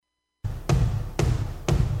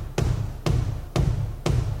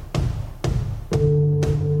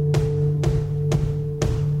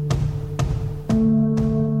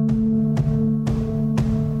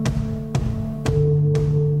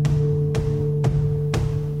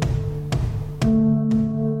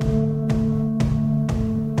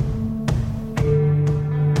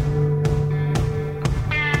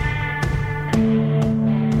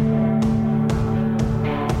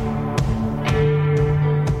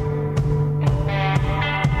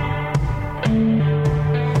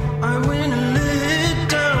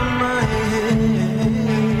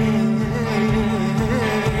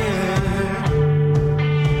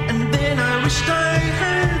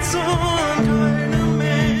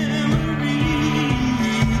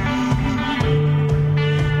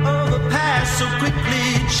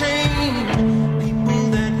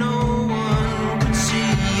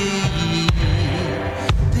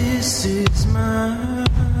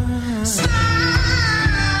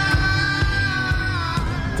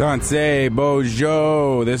Danse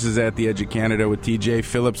Bojo. This is At the Edge of Canada with TJ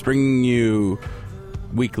Phillips, bringing you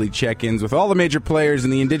weekly check-ins with all the major players in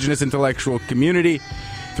the Indigenous intellectual community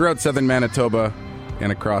throughout southern Manitoba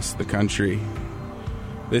and across the country.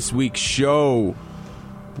 This week's show,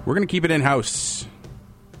 we're going to keep it in-house.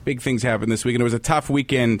 Big things happened this week, and it was a tough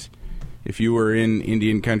weekend if you were in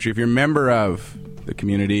Indian country, if you're a member of the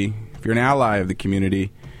community, if you're an ally of the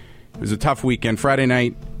community. It was a tough weekend. Friday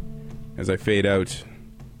night, as I fade out,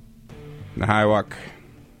 Nahiwak,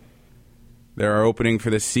 they're our opening for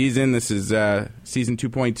this season. This is season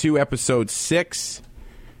 2.2, episode 6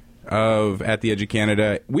 of At the Edge of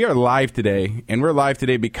Canada. We are live today, and we're live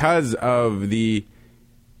today because of the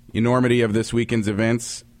enormity of this weekend's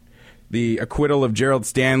events, the acquittal of Gerald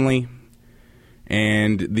Stanley,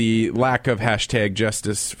 and the lack of hashtag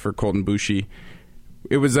justice for Colton Boushie.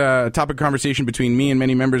 It was a topic of conversation between me and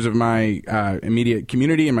many members of my immediate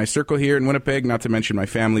community and my circle here in Winnipeg, not to mention my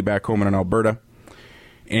family back home in Alberta.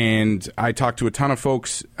 And I talked to a ton of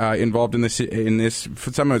folks involved in this.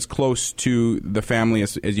 Some of us close to the family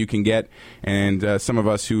as you can get, and some of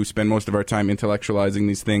us who spend most of our time intellectualizing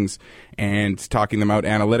these things and talking them out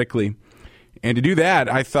analytically. And to do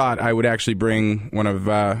that, I thought I would actually bring one of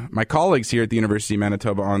my colleagues here at the University of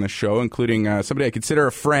Manitoba on the show, including somebody I consider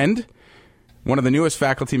a friend, one of the newest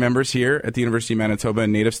faculty members here at the University of Manitoba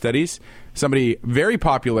in Native Studies, somebody very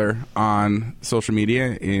popular on social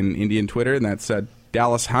media in Indian Twitter, and that's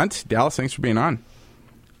Dallas Hunt. Dallas, thanks for being on.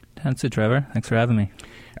 Thanks, Trevor. Thanks for having me.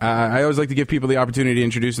 I always like to give people the opportunity to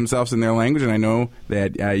introduce themselves in their language, and I know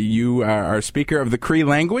that you are a speaker of the Cree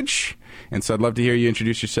language, and so I'd love to hear you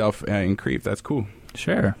introduce yourself in Cree, if that's cool.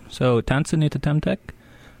 Sure. So, Tansa Nita Temtek,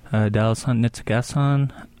 Dallas Hunt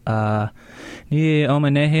Nitsagasan, Ni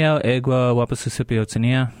Omaneheo Egwa Wapasusipio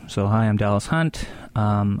Tsinia. So, hi, I'm Dallas Hunt.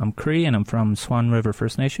 I'm Cree, and I'm from Swan River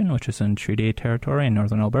First Nation, which is in Treaty Territory in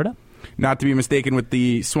northern Alberta. Not to be mistaken with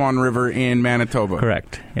the Swan River in Manitoba.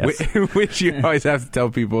 Correct, yes. Which you always have to tell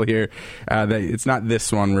people here that it's not this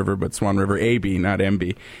Swan River, but Swan River AB, not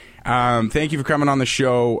MB. Thank you for coming on the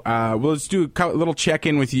show. We'll just do a little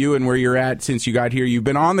check-in with you and where you're at since you got here. You've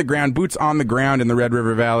been on the ground, boots on the ground in the Red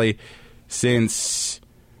River Valley since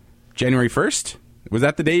January 1st? Was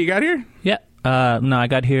that the day you got here? Yeah. No, I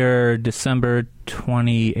got here December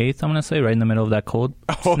 28th, I'm going to say, right in the middle of that cold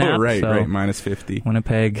snap. Right, minus 50.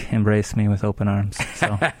 Winnipeg embraced me with open arms.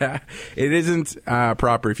 So. It isn't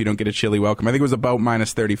proper if you don't get a chilly welcome. I think it was about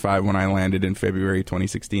minus 35 when I landed in February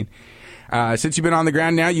 2016. Since you've been on the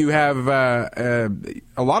ground now, you have a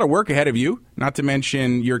lot of work ahead of you, not to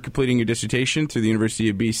mention you're completing your dissertation through the University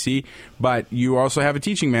of BC, but you also have a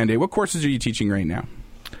teaching mandate. What courses are you teaching right now?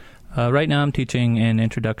 Right now I'm teaching an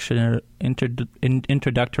introductory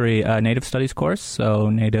Native Studies course, so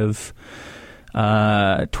Native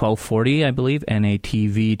 1240, I believe,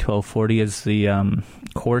 NATV 1240 is the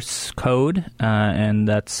course code, and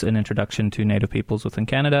that's an introduction to Native peoples within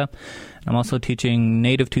Canada. I'm also teaching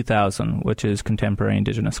Native 2000, which is contemporary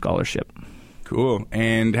Indigenous scholarship. Cool.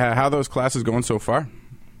 And how are those classes going so far?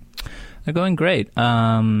 They're going great.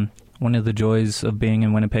 One of the joys of being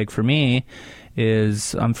in Winnipeg for me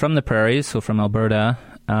is I'm from the prairies, so from Alberta,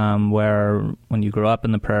 where when you grow up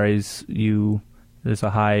in the prairies, there's a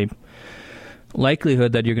high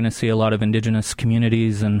likelihood that you're going to see a lot of Indigenous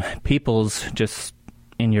communities and peoples just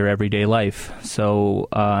in your everyday life. So,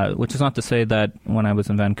 which is not to say that when I was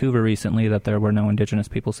in Vancouver recently that there were no Indigenous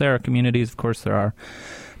peoples there. Communities, of course, there are.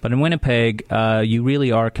 But in Winnipeg, you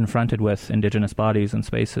really are confronted with Indigenous bodies and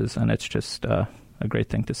spaces, and it's just a great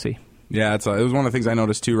thing to see. Yeah, it was one of the things I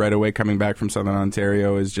noticed too right away coming back from Southern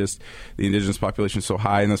Ontario is just the Indigenous population is so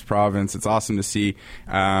high in this province. It's awesome to see,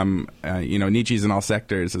 niches in all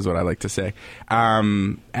sectors is what I like to say.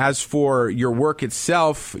 As for your work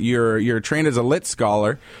itself, you're trained as a lit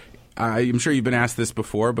scholar. I'm sure you've been asked this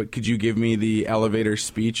before, but could you give me the elevator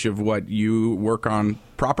speech of what you work on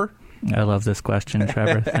proper? I love this question,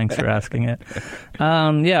 Trevor. Thanks for asking it.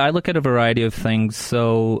 I look at a variety of things.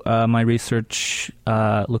 So my research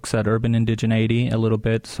looks at urban indigeneity a little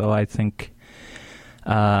bit. So I think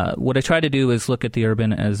what I try to do is look at the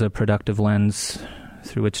urban as a productive lens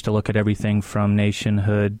through which to look at everything from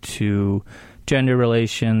nationhood to gender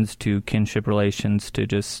relations to kinship relations to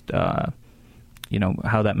just, how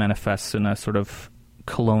that manifests in a sort of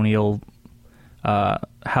colonial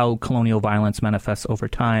how colonial violence manifests over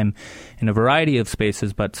time in a variety of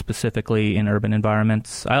spaces, but specifically in urban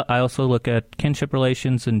environments. I also look at kinship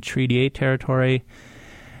relations in Treaty 8 territory,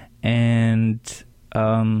 and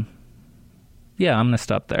yeah, I'm going to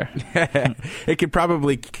stop there. It could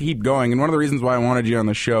probably keep going, and one of the reasons why I wanted you on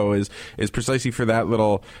the show is precisely for that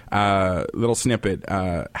little snippet,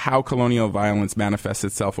 how colonial violence manifests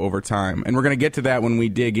itself over time. And we're going to get to that when we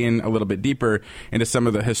dig in a little bit deeper into some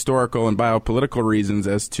of the historical and biopolitical reasons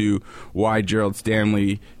as to why Gerald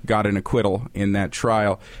Stanley got an acquittal in that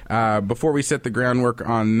trial. Before we set the groundwork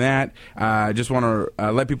on that, I just want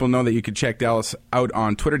to let people know that you can check Dallas out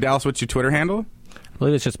on Twitter. Dallas, what's your Twitter handle? I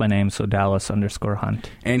believe it's just my name, so Dallas_Hunt.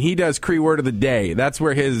 And he does Cree Word of the Day. That's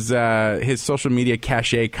where his social media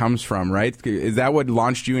cachet comes from, right? Is that what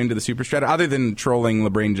launched you into the superstrata, other than trolling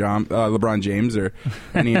LeBron James or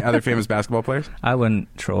any other famous basketball players? I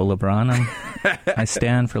wouldn't troll LeBron. I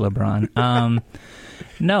stand for LeBron.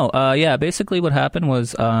 No, basically what happened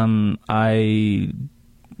was I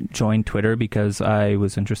joined Twitter because I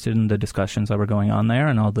was interested in the discussions that were going on there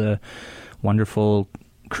and all the wonderful,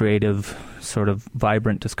 creative, sort of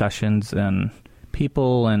vibrant discussions and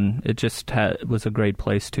people, and it just was a great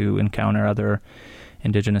place to encounter other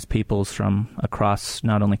Indigenous peoples from across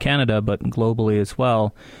not only Canada but globally as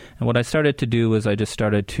well. And what I started to do was I just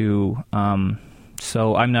started to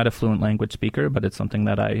so I'm not a fluent language speaker, but it's something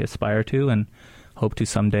that I aspire to and hope to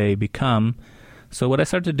someday become. So what I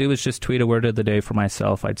started to do is just tweet a word of the day for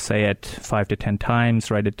myself. I'd say it 5 to 10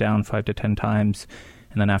 times, write it down 5 to 10 times,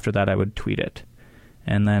 and then after that I would tweet it.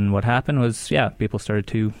 And then what happened was, people started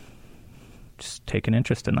to just take an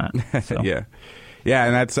interest in that. So. Yeah,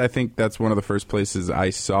 and I think that's one of the first places I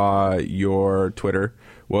saw your Twitter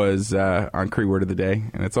was on Cree Word of the Day,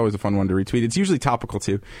 and it's always a fun one to retweet. It's usually topical,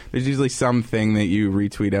 too. There's usually something that you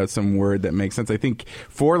retweet out, some word that makes sense. I think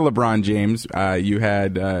for LeBron James, you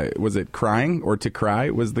had, was it crying or to cry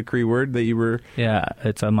was the Cree word that you were... Yeah,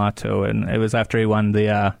 it's a motto, and it was after he won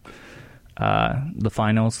the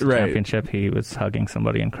finals championship. He was hugging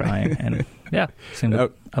somebody and crying, and seemed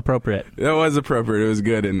appropriate. That was appropriate. It was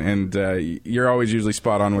good, and you're always usually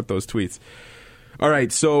spot on with those tweets. All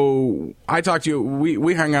right, so I talked to you.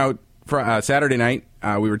 We hung out for Saturday night.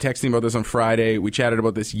 We were texting about this on Friday. We chatted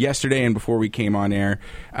about this yesterday, and before we came on air,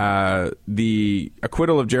 the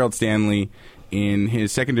acquittal of Gerald Stanley in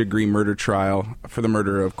his second-degree murder trial for the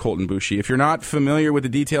murder of Colten Boushie. If you're not familiar with the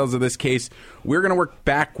details of this case, we're going to work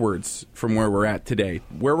backwards from where we're at today.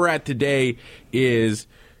 Where we're at today is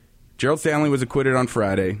Gerald Stanley was acquitted on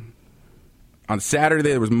Friday. On Saturday,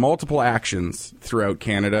 there was multiple actions throughout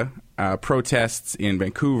Canada, protests in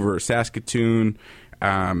Vancouver, Saskatoon,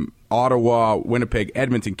 Ottawa, Winnipeg,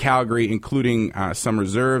 Edmonton, Calgary, including some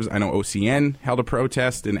reserves. I know OCN held a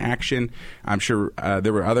protest in action. I'm sure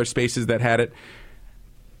there were other spaces that had it.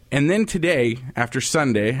 And then today, after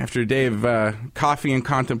Sunday, after a day of coffee and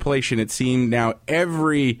contemplation, it seemed now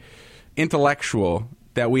every intellectual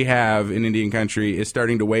that we have in Indian country is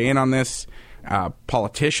starting to weigh in on this.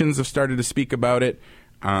 Politicians have started to speak about it.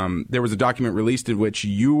 There was a document released in which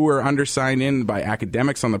you were undersigned in by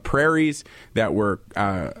academics on the prairies that were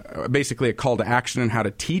basically a call to action on how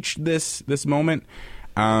to teach this moment.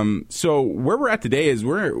 So where we're at today is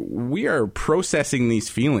we are processing these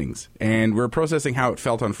feelings, and we're processing how it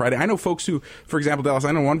felt on Friday. I know folks who, for example, Dallas,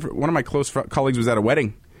 I know one of my close colleagues was at a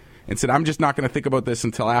wedding and said, I'm just not going to think about this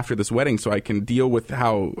until after this wedding so I can deal with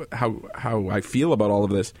how I feel about all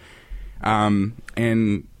of this.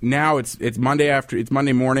 And now it's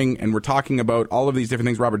Monday morning, and we're talking about all of these different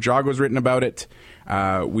things. Robert Jago's written about it.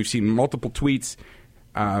 We've seen multiple tweets.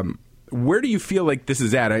 Where do you feel like this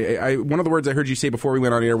is at? One of the words I heard you say before we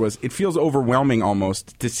went on air was it feels overwhelming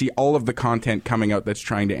almost to see all of the content coming out that's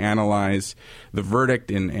trying to analyze the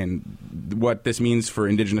verdict and what this means for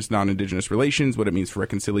Indigenous, non-Indigenous relations, what it means for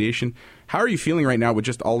reconciliation. How are you feeling right now with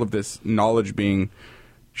just all of this knowledge being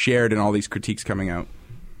shared and all these critiques coming out?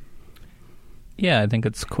 Yeah, I think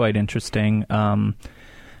it's quite interesting.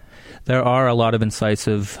 There are a lot of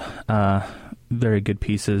incisive, very good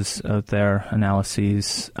pieces out there,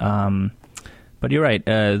 analyses. But you're right.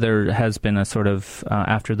 There has been a sort of,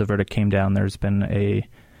 after the verdict came down, there's been a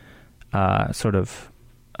sort of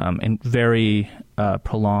very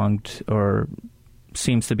prolonged, or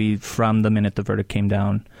seems to be from the minute the verdict came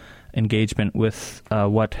down, engagement with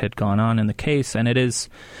what had gone on in the case. And it is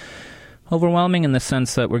overwhelming in the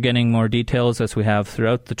sense that we're getting more details as we have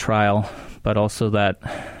throughout the trial, but also that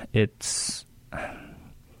it's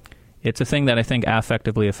a thing that I think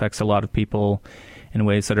affectively affects a lot of people in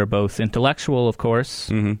ways that are both intellectual, of course,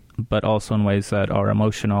 but also in ways that are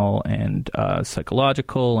emotional and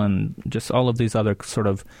psychological, and just all of these other sort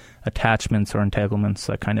of attachments or entanglements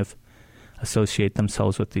that kind of associate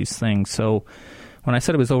themselves with these things. So when I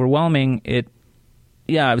said it was overwhelming,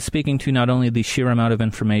 I was speaking to not only the sheer amount of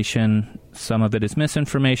information, some of it is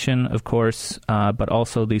misinformation, of course, but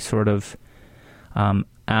also the sort of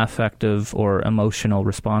affective or emotional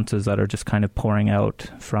responses that are just kind of pouring out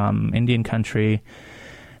from Indian country,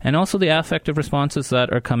 and also the affective responses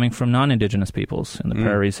that are coming from non-Indigenous peoples in the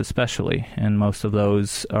prairies especially. And most of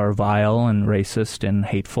those are vile and racist and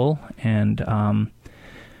hateful. And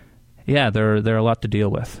they're a lot to deal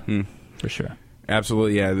with, for sure.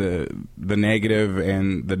 Absolutely, yeah. The negative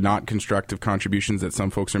and the not constructive contributions that some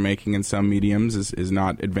folks are making in some mediums is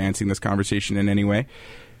not advancing this conversation in any way.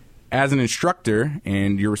 As an instructor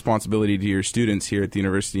and your responsibility to your students here at the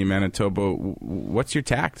University of Manitoba, what's your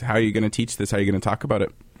tact? How are you going to teach this? How are you going to talk about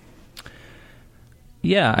it?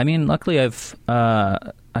 Yeah, I mean, luckily I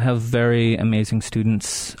have very amazing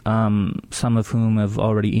students, some of whom have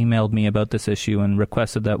already emailed me about this issue and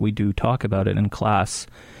requested that we do talk about it in class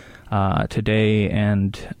today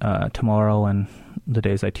and tomorrow and the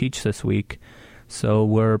days I teach this week. So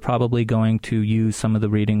we're probably going to use some of the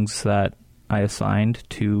readings that I assigned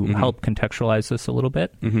to help contextualize this a little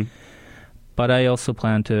bit. But I also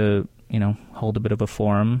plan to hold a bit of a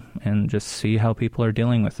forum and just see how people are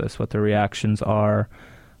dealing with this, what their reactions are,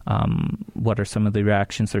 what are some of the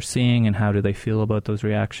reactions they're seeing, and how do they feel about those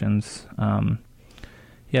reactions.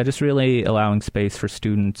 Just really allowing space for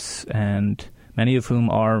students, and many of whom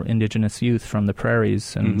are Indigenous youth from the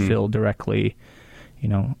prairies and feel directly,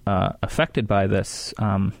 affected by this.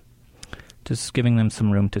 Just giving them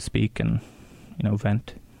some room to speak and,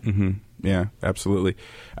 vent. Yeah, absolutely.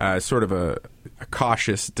 Sort of a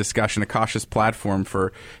cautious discussion, a cautious platform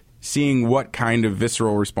for seeing what kind of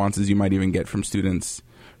visceral responses you might even get from students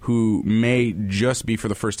who may just be for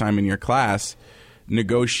the first time in your class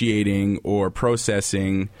negotiating or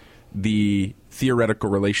processing the theoretical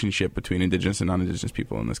relationship between Indigenous and non-Indigenous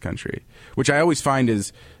people in this country, which I always find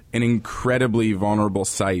is an incredibly vulnerable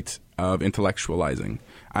site of intellectualizing.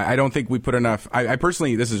 I don't think we put enough, I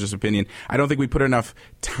personally, this is just opinion, I don't think we put enough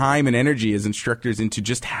time and energy as instructors into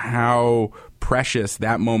just how precious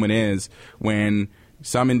that moment is when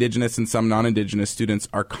some Indigenous and some non-Indigenous students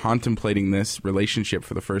are contemplating this relationship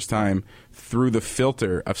for the first time through the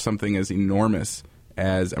filter of something as enormous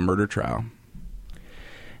as a murder trial.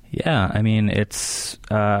 Yeah, I mean, it's,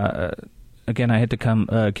 again, I had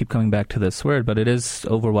to keep coming back to this word, but it is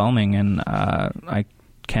overwhelming, and I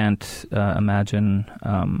can't imagine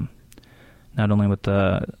not only what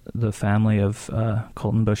the family of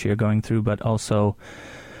Colton Bushy are going through, but also,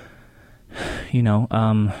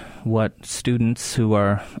 what students who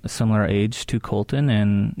are a similar age to Colton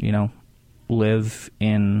and, live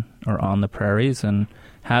in or on the prairies and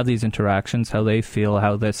have these interactions, how they feel,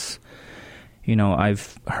 how this...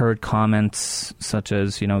 I've heard comments such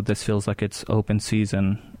as, this feels like it's open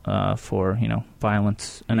season for,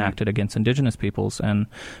 violence enacted against Indigenous peoples. And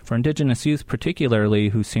for Indigenous youth particularly,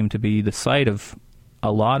 who seem to be the site of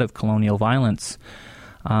a lot of colonial violence,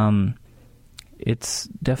 it's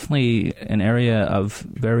definitely an area of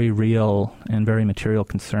very real and very material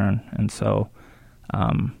concern. And so,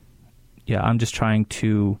 I'm just trying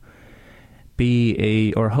to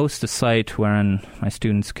host a site wherein my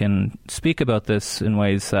students can speak about this in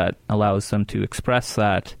ways that allows them to express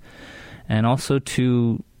that, and also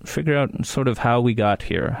to figure out sort of how we got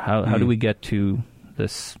here. How do we get to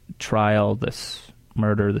this trial, this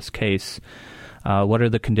murder, this case? What are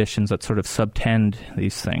the conditions that sort of subtend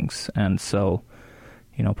these things? And so,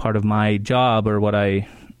 part of my job, or what I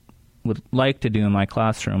would like to do in my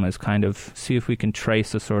classroom, is kind of see if we can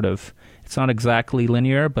trace a sort of, it's not exactly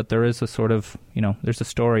linear, but there is a sort of, there's a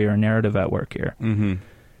story or a narrative at work here.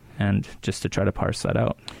 And just to try to parse that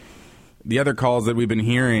out. The other calls that we've been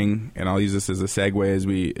hearing, and I'll use this as a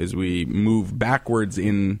segue as we move backwards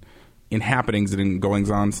in happenings and in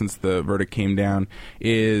goings-on since the verdict came down,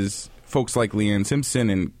 is folks like Leanne Simpson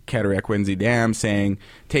and Cataract Wenzi Dam saying,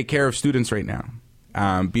 take care of students right now.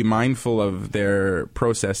 Be mindful of their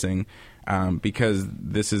processing, because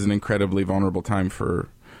this is an incredibly vulnerable time for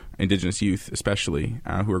Indigenous youth, especially,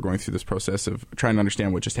 who are going through this process of trying to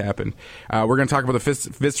understand what just happened. We're going to talk about the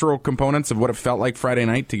visceral components of what it felt like Friday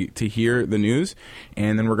night to hear the news,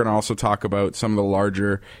 and then we're going to also talk about some of the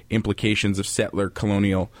larger implications of settler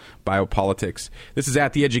colonial biopolitics. This is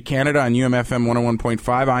At the Edge of Canada on UMFM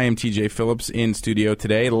 101.5. I am TJ Phillips in studio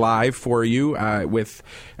today, live for you with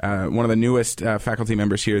one of the newest faculty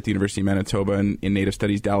members here at the University of Manitoba in Native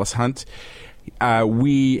Studies, Dallas Hunt.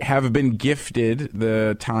 We have been gifted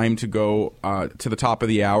the time to go to the top of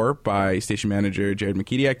the hour by station manager Jared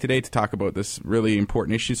McKediak today to talk about this really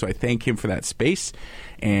important issue. So I thank him for that space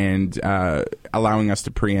and allowing us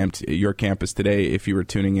to preempt your campus today if you were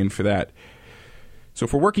tuning in for that. So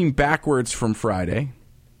if we're working backwards from Friday,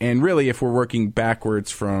 and really if we're working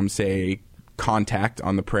backwards from, say, contact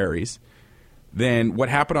on the prairies, then what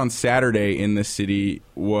happened on Saturday in the city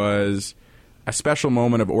was a special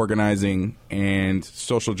moment of organizing and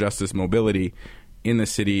social justice mobility in the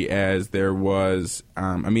city, as there was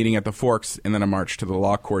a meeting at the Forks and then a march to the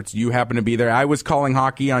law courts. You happened to be there. I was calling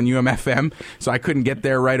hockey on UMFM, so I couldn't get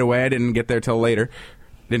there right away. I didn't get there till later.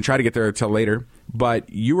 Didn't try to get there till later. But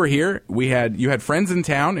you were here. You had friends in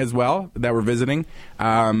town as well that were visiting.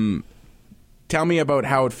 Tell me about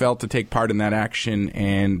how it felt to take part in that action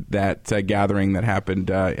and that gathering that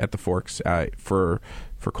happened at the Forks for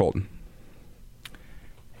Colton.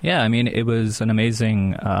 Yeah, I mean, it was an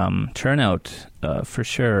amazing turnout for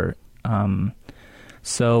sure.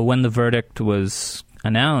 So when the verdict was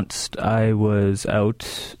announced, I was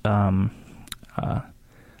out. I'm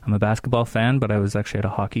a basketball fan, but I was actually at a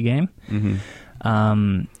hockey game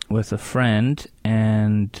with a friend,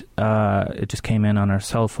 and it just came in on our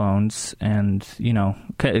cell phones, and, you know,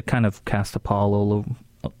 it kind of cast a pall all over,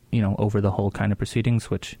 you know, over the whole kind of proceedings,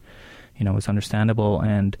 which, you know, was understandable.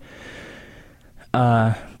 And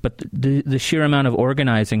but the sheer amount of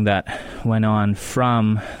organizing that went on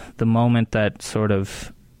from the moment that sort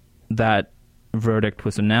of that verdict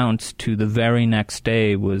was announced to the very next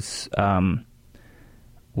day was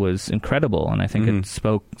incredible, and I think it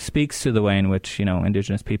speaks to the way in which, you know,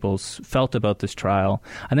 Indigenous peoples felt about this trial.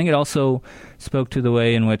 I think it also spoke to the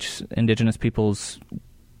way in which Indigenous peoples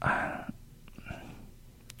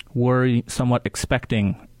were somewhat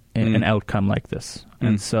expecting an outcome like this,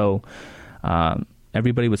 and so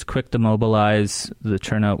everybody was quick to mobilize. The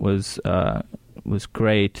turnout was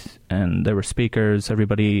great, and there were speakers.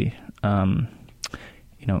 Everybody,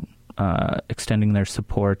 extending their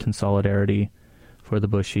support and solidarity for the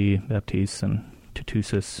Bushy, Baptiste, and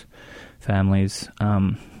Tutusis families.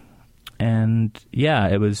 And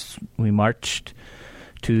yeah, we marched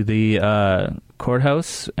to the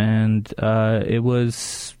courthouse, and it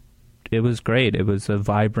was great. It was a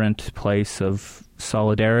vibrant place of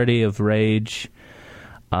solidarity, of rage,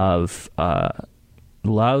 of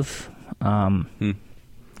love, and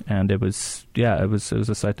it was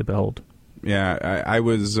a sight to behold. Yeah, I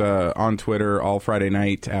was on Twitter all Friday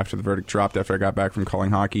night after the verdict dropped, after I got back from calling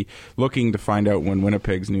hockey, looking to find out when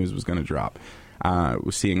Winnipeg's news was going to drop.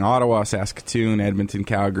 Was seeing Ottawa, Saskatoon, Edmonton,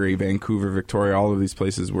 Calgary, Vancouver, Victoria, all of these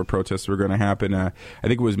places where protests were going to happen. I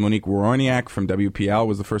think it was Monique Woroniak from WPL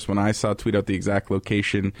was the first one I saw tweet out the exact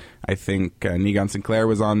location. I think Negan Sinclair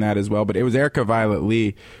was on that as well. But it was Erica Violet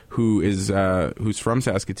Lee, who's from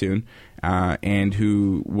Saskatoon, and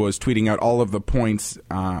who was tweeting out all of the points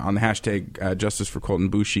on the hashtag Justice for Colton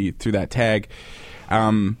Bushy through that tag.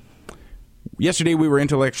 Yesterday, we were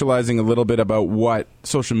intellectualizing a little bit about what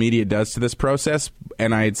social media does to this process,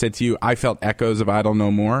 and I had said to you, I felt echoes of Idle No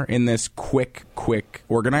More in this quick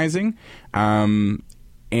organizing, and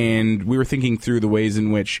we were thinking through the ways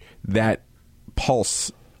in which that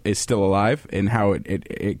pulse is still alive and how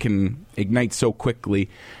it can ignite so quickly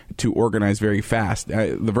to organize very fast.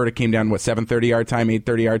 The verdict came down, 7:30 our time,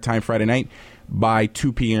 8:30 our time Friday night. By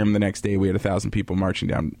 2 p.m. the next day, we had 1,000 people marching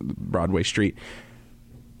down Broadway Street.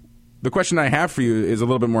 The question I have for you is a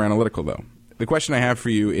little bit more analytical, though. The question I have for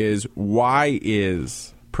you is, why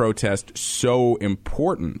is protest so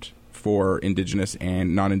important for Indigenous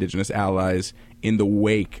and non-Indigenous allies in the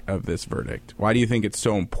wake of this verdict? Why do you think it's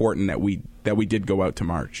so important that we did go out to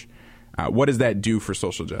march? What does that do for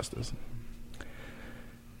social justice?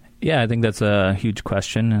 Yeah, I think that's a huge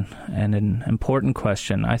question and an important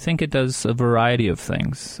question. I think it does a variety of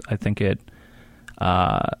things. I think it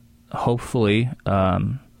hopefully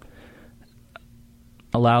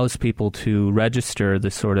allows people to register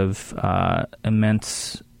the sort of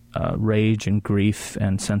immense rage and grief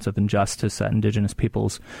and sense of injustice that Indigenous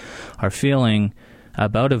peoples are feeling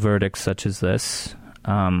about a verdict such as this.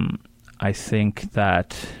 I think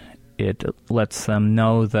that it lets them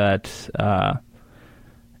know that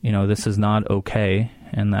this is not okay,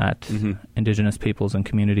 and that Indigenous peoples and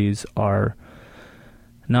communities are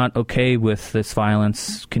not okay with this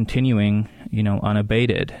violence continuing,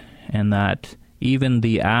 unabated, and that even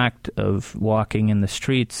the act of walking in the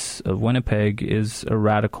streets of Winnipeg is a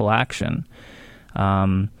radical action.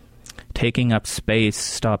 Taking up space,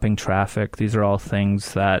 stopping traffic, these are all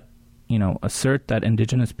things that, assert that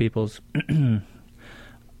Indigenous peoples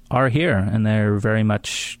are here, and they're very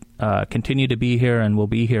much continue to be here and will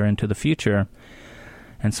be here into the future.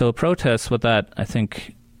 And so protests, what that, I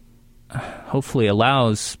think, hopefully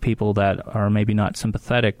allows people that are maybe not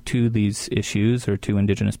sympathetic to these issues or to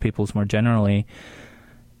Indigenous peoples more generally,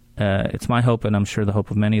 it's my hope, and I'm sure the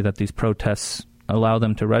hope of many, that these protests allow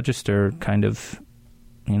them to register kind of,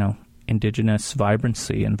 Indigenous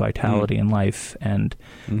vibrancy and vitality in life, and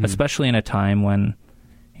especially in a time when,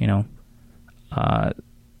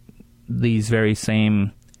 these very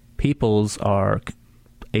same peoples are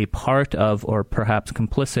a part of, or perhaps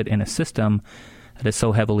complicit in, a system that is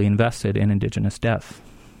so heavily invested in Indigenous death.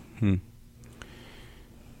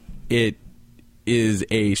 It is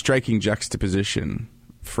a striking juxtaposition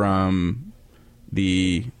from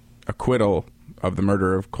the acquittal of the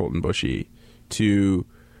murder of Colten Boushie to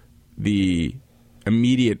the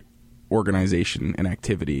immediate organization and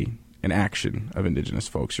activity and action of Indigenous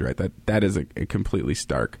folks. You're right. That is a completely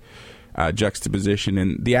stark juxtaposition.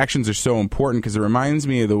 And the actions are so important because it reminds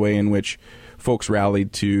me of the way in which folks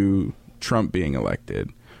rallied to Trump being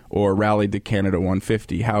elected or rallied to Canada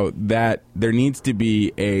 150, how that there needs to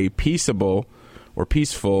be a peaceable or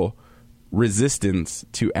peaceful resistance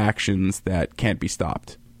to actions that can't be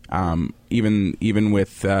stopped. Even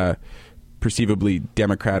with perceivably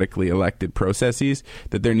democratically elected processes,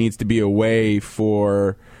 that there needs to be a way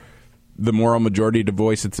for the moral majority to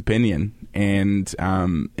voice its opinion. And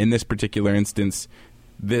in this particular instance,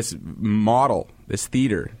 this model, this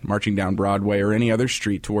theater, marching down Broadway or any other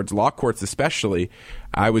street towards law courts especially,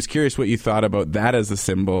 I was curious what you thought about that as a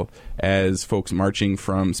symbol, as folks marching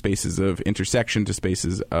from spaces of intersection to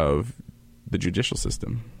spaces of the judicial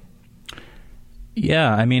system.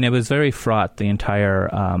 Yeah, I mean, it was very fraught, the entire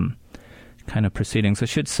kind of proceedings. I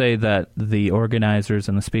should say that the organizers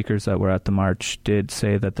and the speakers that were at the march did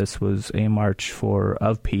say that this was a march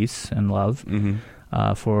of peace and love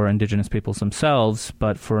for Indigenous peoples themselves,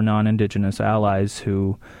 but for non-Indigenous allies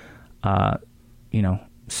who,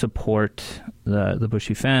 support the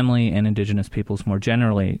Boushie family and Indigenous peoples more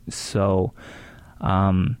generally. So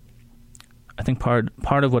I think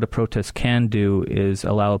part of what a protest can do is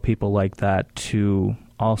allow people like that to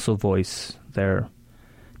also voice their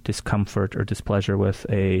discomfort or displeasure with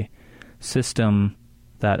a system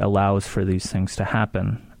that allows for these things to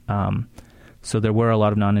happen. So there were a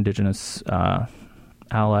lot of non-Indigenous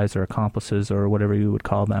allies or accomplices or whatever you would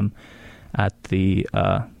call them at the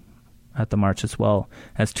march as well.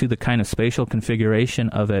 As to the kind of spatial configuration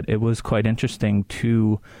of it, it was quite interesting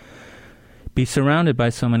to be surrounded by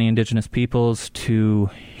so many Indigenous peoples, to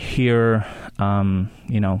hear,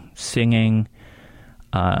 singing,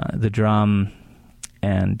 the drum,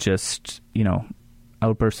 and just,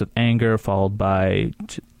 outbursts of anger followed by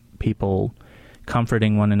people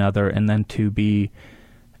comforting one another, and then to be,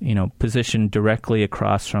 positioned directly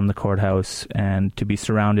across from the courthouse and to be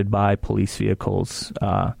surrounded by police vehicles.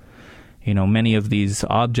 Many of these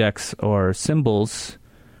objects or symbols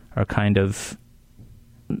are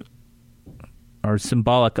are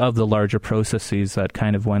symbolic of the larger processes that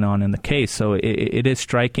kind of went on in the case. So it is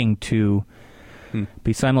striking to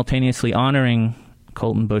be simultaneously honoring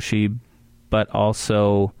Colten Boushie, but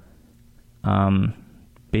also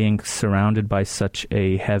being surrounded by such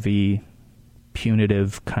a heavy,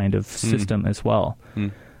 punitive kind of system as well.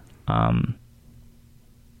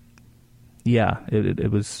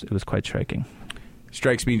 It was quite striking.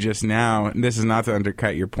 Strikes me just now, and this is not to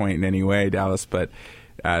undercut your point in any way, Dallas, but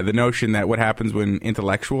the notion that what happens when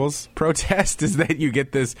intellectuals protest is that you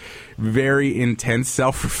get this very intense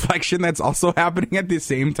self-reflection that's also happening at the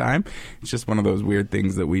same time. It's just one of those weird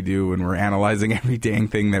things that we do when we're analyzing every dang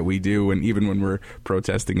thing that we do, and even when we're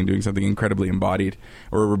protesting and doing something incredibly embodied,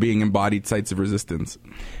 or we're being embodied sites of resistance.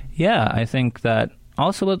 Yeah, I think that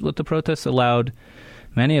also what the protests allowed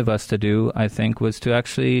many of us to do, I think, was to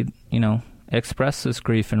actually, express this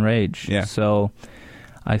grief and rage. Yeah. So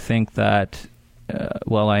I think that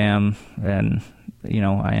I am in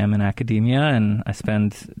academia, and I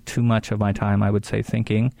spend too much of my time, I would say,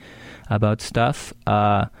 thinking about stuff.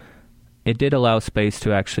 It did allow space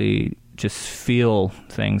to actually just feel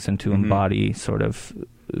things and to embody, sort of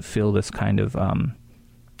feel this kind of,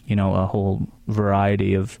 a whole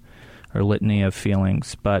variety of, or litany of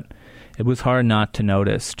feelings. But it was hard not to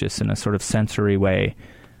notice, just in a sort of sensory way.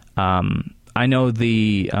 I know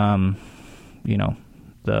the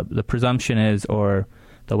presumption is, or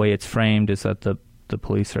the way it's framed, is that the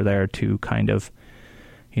police are there to kind of,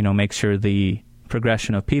 make sure the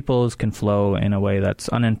progression of peoples can flow in a way that's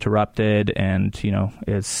uninterrupted and,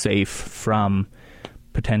 is safe from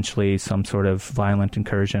potentially some sort of violent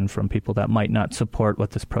incursion from people that might not support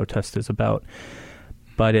what this protest is about.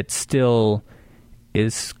 But it still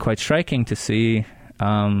is quite striking to see,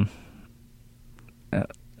 I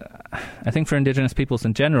think for Indigenous peoples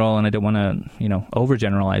in general, and I don't want to,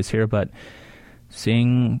 overgeneralize here, but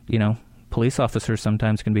seeing, police officers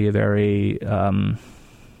sometimes can be a very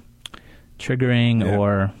triggering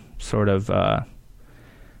or sort of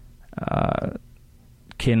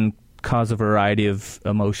can cause a variety of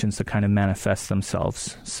emotions to kind of manifest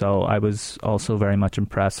themselves. So I was also very much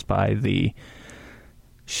impressed by the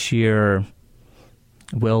sheer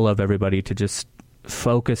will of everybody to just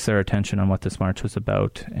focus their attention on what this march was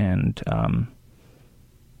about, and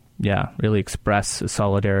really express a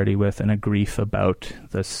solidarity with and a grief about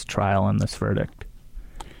this trial and this verdict.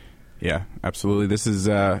 Yeah, absolutely. This is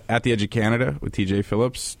At the Edge of Canada with TJ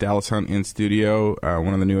Phillips, Dallas Hunt in studio,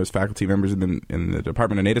 one of the newest faculty members in the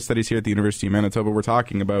Department of Native Studies here at the University of Manitoba. We're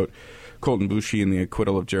talking about Colten Boushie and the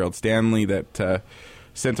acquittal of Gerald Stanley that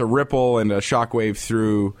sent a ripple and a shockwave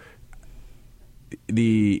through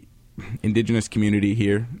the Indigenous community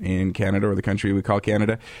here in Canada, or the country we call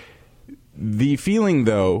Canada. The feeling,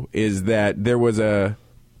 though, is that there was a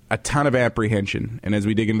ton of apprehension. And as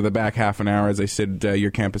we dig into the back half an hour, as I said,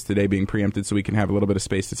 your campus today being preempted so we can have a little bit of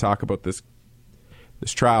space to talk about this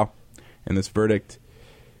trial and this verdict,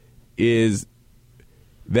 is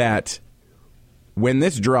that when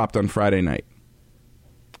this dropped on Friday night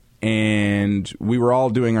and we were all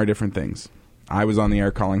doing our different things, I was on the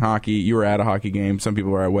air calling hockey, you were at a hockey game, some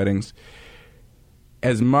people were at weddings,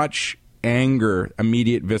 as much anger,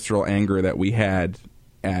 immediate visceral anger that we had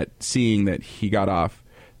at seeing that he got off,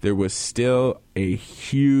 there was still a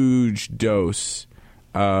huge dose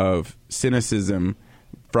of cynicism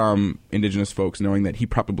from Indigenous folks knowing that he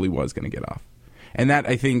probably was going to get off. And that,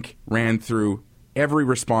 I think, ran through every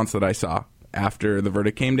response that I saw after the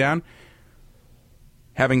verdict came down.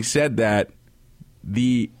 Having said that,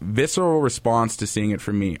 the visceral response to seeing it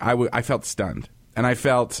from me, I felt stunned. And I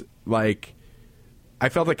felt a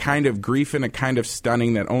kind of grief and a kind of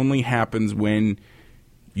stunning that only happens when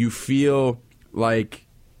you feel like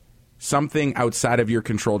something outside of your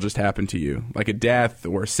control just happened to you, like a death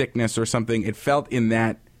or a sickness or something. It felt in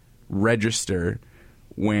that register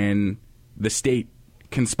when the state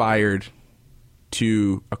conspired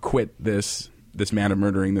to acquit this man of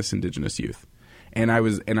murdering this Indigenous youth. And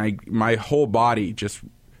my whole body just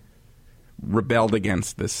rebelled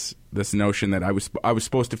against this notion that I was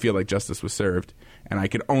supposed to feel like justice was served, and I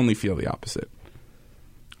could only feel the opposite.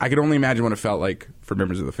 I could only imagine what it felt like for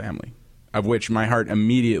members of the family, of which my heart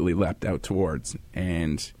immediately leapt out towards,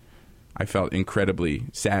 and I felt incredibly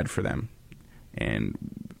sad for them and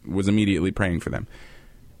was immediately praying for them.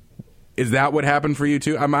 Is that what happened for you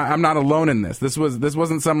too? I'm not alone in this. This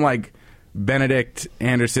wasn't some like Benedict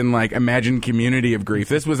Anderson like imagined community of grief.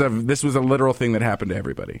 This was a literal thing that happened to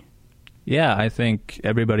everybody. Yeah, I think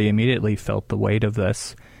everybody immediately felt the weight of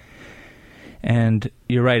this. And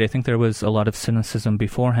you're right, I think there was a lot of cynicism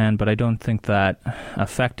beforehand, but I don't think that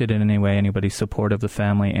affected in any way anybody's support of the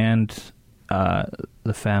family and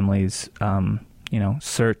the family's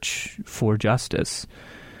search for justice.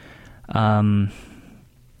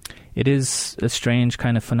 It is a strange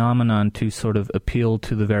kind of phenomenon to sort of appeal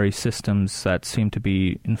to the very systems that seem to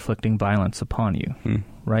be inflicting violence upon you,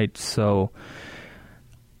 right? So,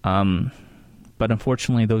 but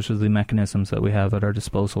unfortunately, those are the mechanisms that we have at our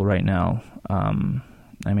disposal right now.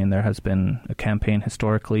 There has been a campaign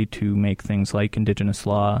historically to make things like Indigenous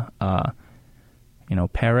law,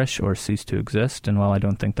 perish or cease to exist. And while I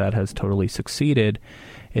don't think that has totally succeeded,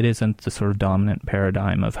 it isn't the sort of dominant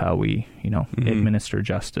paradigm of how we, administer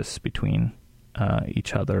justice between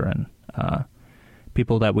each other and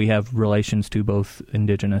people that we have relations to, both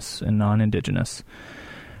Indigenous and non-Indigenous.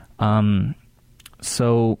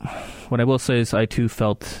 So what I will say is I too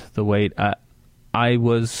felt the weight. I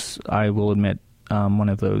will admit, one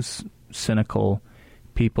of those cynical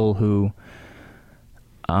people who,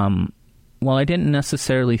 while I didn't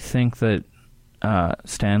necessarily think that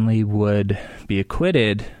Stanley would be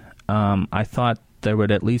acquitted, I thought there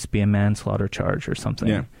would at least be a manslaughter charge or something.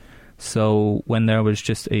 Yeah. So when there was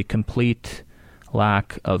just a complete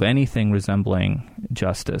lack of anything resembling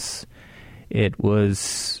justice, it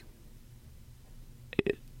was,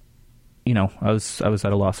 I was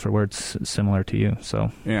at a loss for words, similar to you.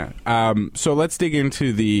 So yeah. So let's dig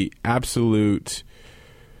into the absolute.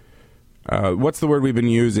 What's the word we've been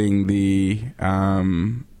using?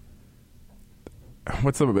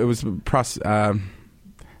 With a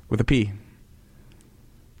P.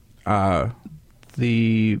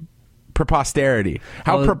 The preposterity.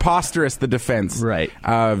 How preposterous the defense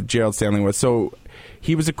of Gerald Stanley was. So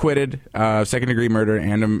he was acquitted of second-degree murder,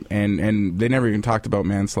 and they never even talked about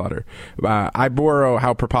manslaughter. I borrow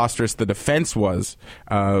how preposterous the defense was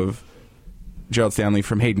of Gerald Stanley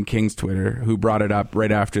from Hayden King's Twitter, who brought it up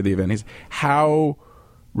right after the event. How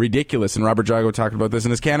ridiculous, and Robert Drago talked about this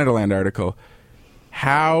in his Canadaland article,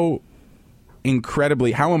 how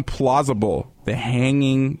implausible the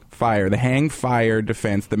hang fire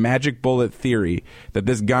defense, the magic bullet theory that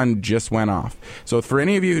this gun just went off. So for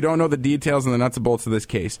any of you who don't know the details and the nuts and bolts of this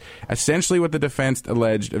case, essentially what the defense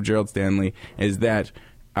alleged of Gerald Stanley is that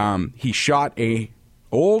he shot a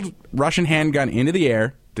old Russian handgun into the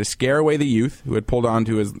air to scare away the youth who had pulled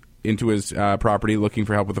into his property looking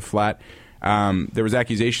for help with a flat. There was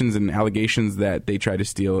accusations and allegations that they tried to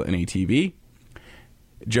steal an ATV.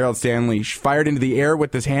 Gerald Stanley fired into the air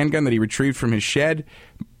with this handgun that he retrieved from his shed.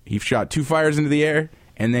 He shot 2 fires into the air,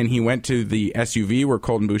 and then he went to the SUV where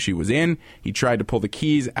Colton Boushie was in. He tried to pull the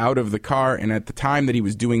keys out of the car, and at the time that he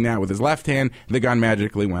was doing that with his left hand, the gun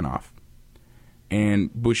magically went off.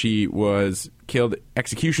 And Boushie was killed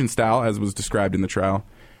execution style, as was described in the trial,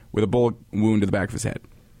 with a bullet wound to the back of his head.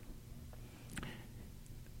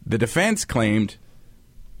 The defense claimed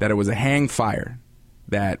that it was a hang fire,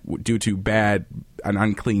 that due to an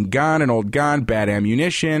unclean gun, an old gun, bad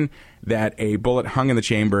ammunition, that a bullet hung in the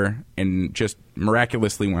chamber and just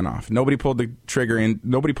miraculously went off. Nobody pulled the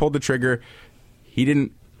trigger. He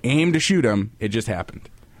didn't aim to shoot him. It just happened.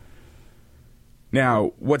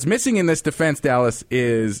 Now, what's missing in this defense, Dallas,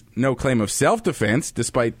 is no claim of self-defense,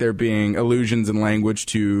 despite there being allusions in language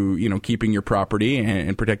to, keeping your property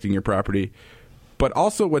and protecting your property. But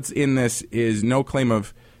also what's in this is no claim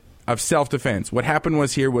of self-defense. What happened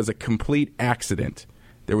was a complete accident.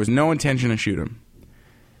 There was no intention to shoot him.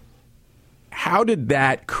 How did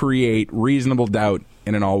that create reasonable doubt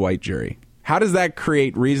in an all-white jury? How does that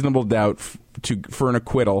create reasonable doubt for an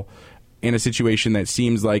acquittal in a situation that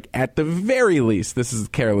seems like, at the very least, this is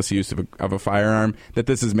careless use of a firearm, that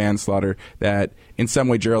this is manslaughter, that in some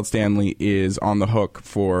way Gerald Stanley is on the hook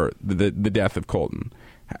for the death of Colton?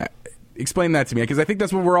 Explain that to me, because I think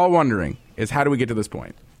that's what we're all wondering, is how do we get to this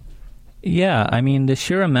point? Yeah, I mean, the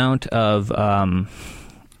sheer amount of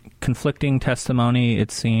conflicting testimony,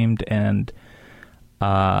 it seemed, and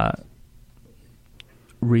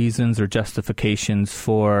reasons or justifications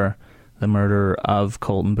for the murder of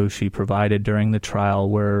Colton Boushie provided during the trial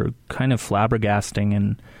were kind of flabbergasting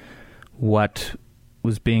in what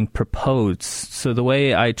was being proposed. So the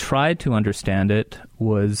way I tried to understand it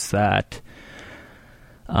was that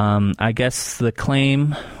I guess the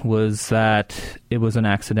claim was that it was an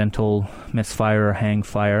accidental misfire or hang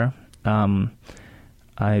fire.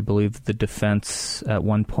 I believe the defense at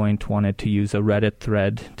one point wanted to use a Reddit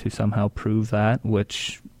thread to somehow prove that,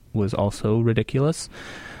 which was also ridiculous.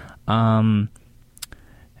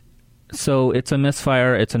 So it's a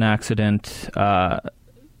misfire, it's an accident that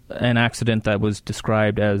was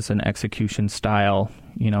described as an execution-style,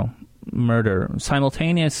 murder.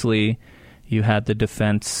 Simultaneously, you had the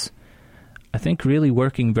defense, I think, really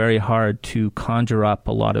working very hard to conjure up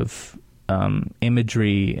a lot of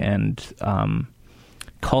imagery and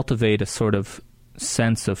cultivate a sort of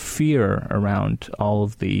sense of fear around all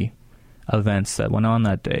of the events that went on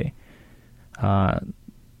that day.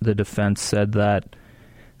 The defense said that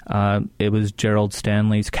it was Gerald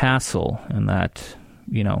Stanley's castle, and that,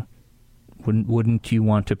 wouldn't you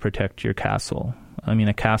want to protect your castle? I mean,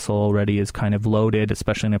 a castle already is kind of loaded,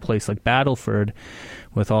 especially in a place like Battleford,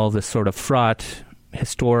 with all this sort of fraught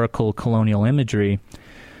historical colonial imagery.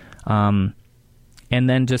 And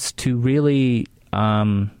then just to really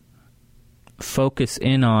focus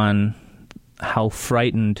in on how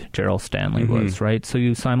frightened Gerald Stanley was, right? So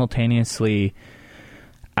you simultaneously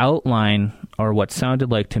outline, or what sounded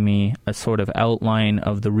like to me, a sort of outline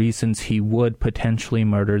of the reasons he would potentially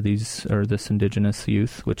murder this indigenous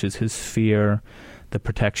youth, which is his fear, the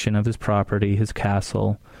protection of his property, his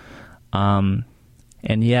castle. And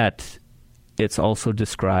yet it's also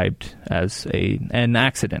described as an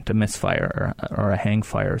accident, a misfire, or a hang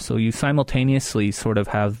fire. So you simultaneously sort of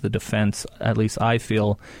have the defense, at least I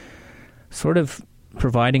feel, sort of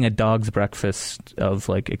providing a dog's breakfast of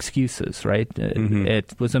excuses, right?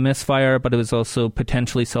 It was a misfire, but it was also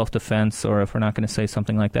potentially self-defense, or if we're not going to say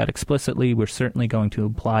something like that explicitly, we're certainly going to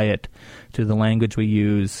apply it to the language we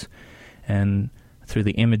use and through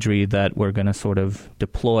the imagery that we're going to sort of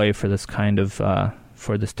deploy for this kind of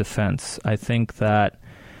for this defense. I think that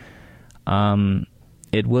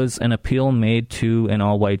it was an appeal made to an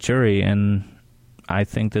all-white jury, and I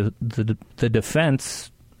think that the defense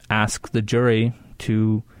asked the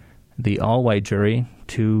all-white jury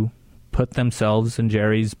to put themselves in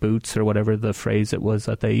Jerry's boots, or whatever the phrase it was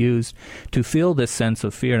that they used, to feel this sense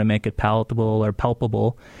of fear, to make it palatable or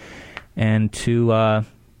palpable, and to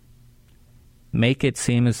make it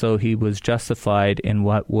seem as though he was justified in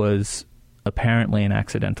what was apparently an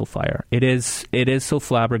accidental fire. It is so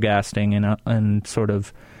flabbergasting and sort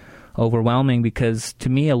of overwhelming, because to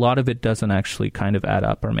me a lot of it doesn't actually kind of add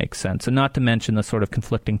up or make sense, and not to mention the sort of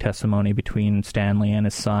conflicting testimony between Stanley and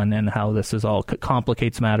his son, and how this is all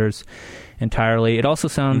complicates matters entirely. It also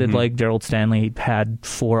sounded like Gerald Stanley had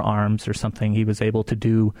 4 arms or something. He was able to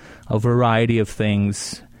do a variety of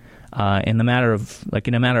things in a matter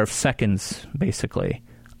of seconds, basically.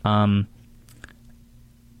 I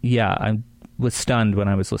was stunned when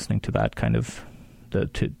I was listening to that kind of to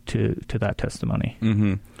that testimony.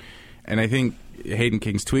 Mm-hmm. And I think Hayden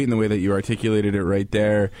King's tweet and the way that you articulated it right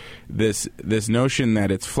there, this notion that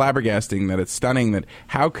it's flabbergasting, that it's stunning, that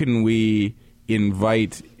how can we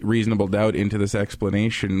invite reasonable doubt into this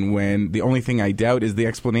explanation when the only thing I doubt is the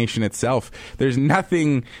explanation itself. There's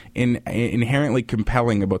nothing inherently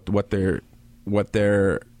compelling about what the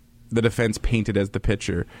defense painted as the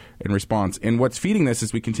picture in response. And what's feeding this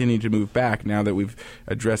as we continue to move back, now that we've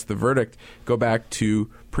addressed the verdict, go back to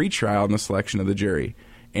pretrial and the selection of the jury.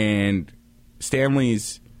 And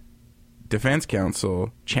Stanley's defense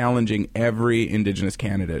counsel challenging every Indigenous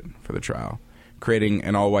candidate for the trial, creating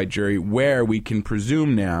an all-white jury where we can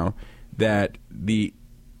presume now that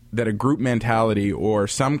a group mentality or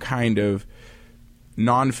some kind of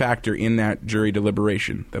non-factor in that jury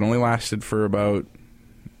deliberation that only lasted for about,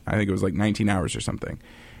 I think it was like 19 hours or something,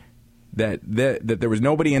 that there was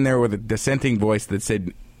nobody in there with a dissenting voice that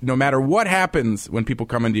said, no matter what happens when people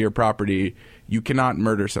come into your property, you cannot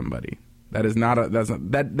murder somebody.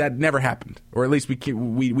 That never happened, or at least we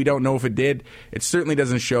don't know if it did. It certainly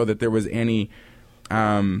doesn't show that there was any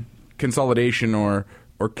consolidation or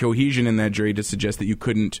cohesion in that jury to suggest that you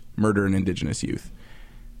couldn't murder an Indigenous youth.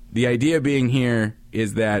 The idea being here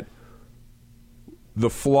is that the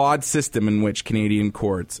flawed system in which Canadian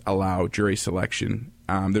courts allow jury selection.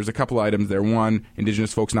 There's a couple items there. One,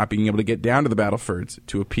 Indigenous folks not being able to get down to the battlefields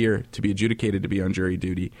to appear to be adjudicated to be on jury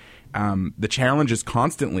duty. The challenge is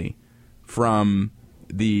constantly from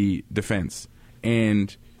the defense.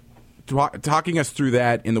 And talking us through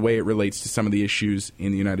that in the way it relates to some of the issues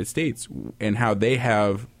in the United States and how they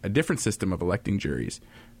have a different system of electing juries.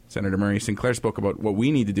 Senator Murray Sinclair spoke about what we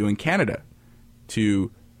need to do in Canada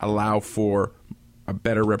to allow for a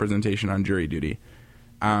better representation on jury duty.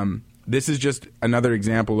 This is just another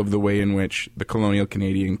example of the way in which the colonial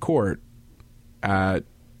Canadian court not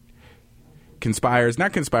conspires,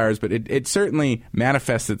 but it certainly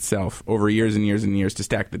manifests itself over years and years and years to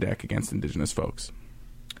stack the deck against Indigenous folks.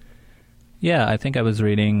 Yeah, I think I was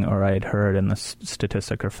reading, or I had heard, and the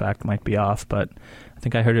statistic or fact might be off, but I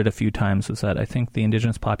think I heard it a few times, was that I think the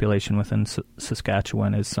Indigenous population within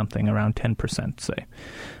Saskatchewan is something around 10%, say.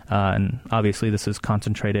 And obviously this is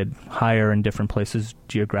concentrated higher in different places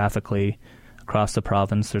geographically across the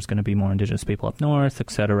province. There's going to be more Indigenous people up north,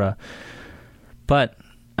 etc. But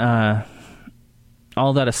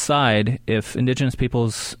all that aside, if Indigenous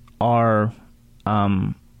peoples are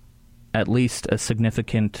at least a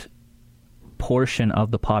significant portion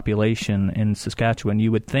of the population in Saskatchewan,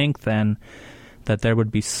 you would think then that there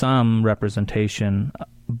would be some representation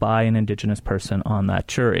by an Indigenous person on that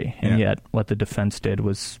jury. And yet what the defense did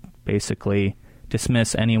was basically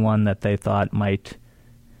dismiss anyone that they thought might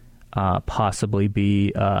possibly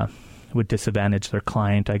be would disadvantage their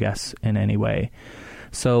client, I guess, in any way.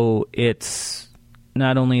 So it's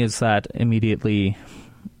not only is that immediately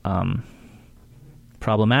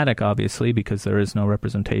problematic, obviously, because there is no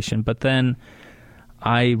representation, but then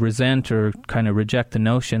I resent or kind of reject the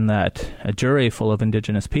notion that a jury full of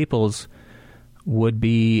Indigenous peoples would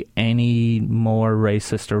be any more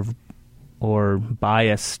racist or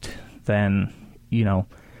biased than,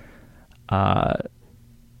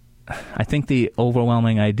 I think the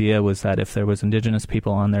overwhelming idea was that if there was Indigenous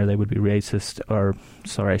people on there, they would be racist, or,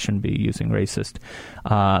 sorry, I shouldn't be using racist,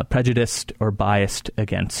 prejudiced or biased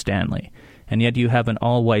against Stanley. And yet you have an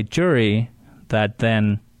all-white jury that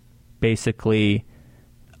then basically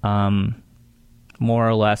more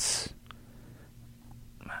or less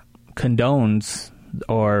condones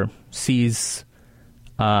or sees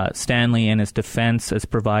Stanley and his defense as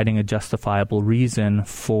providing a justifiable reason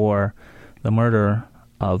for the murder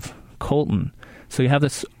of Colton. So you have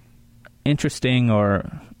this interesting or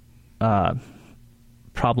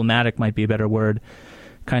problematic, might be a better word,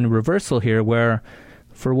 kind of reversal here where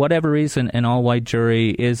for whatever reason, an all-white jury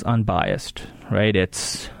is unbiased, right?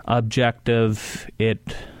 It's objective,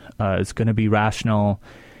 it is going to be rational,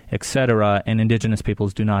 etc., and Indigenous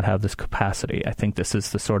peoples do not have this capacity. I think this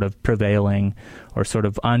is the sort of prevailing or sort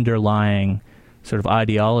of underlying sort of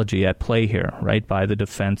ideology at play here, right, by the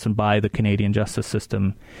defense and by the Canadian justice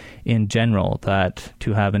system in general, that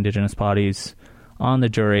to have Indigenous bodies on the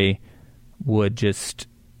jury would just,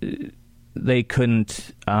 they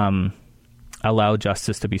couldn't allow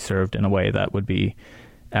justice to be served in a way that would be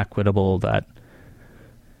equitable, that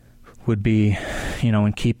would be,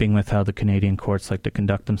 in keeping with how the Canadian courts like to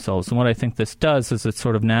conduct themselves. And what I think this does is it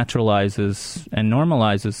sort of naturalizes and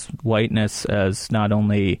normalizes whiteness as not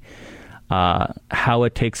only how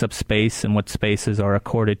it takes up space and what spaces are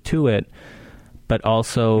accorded to it, but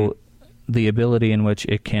also the ability in which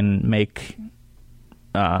it can make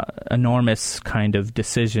enormous kind of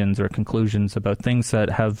decisions or conclusions about things that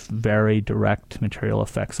have very direct material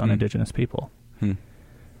effects on Indigenous people.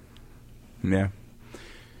 Yeah.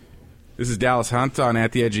 This is Dallas Hunt on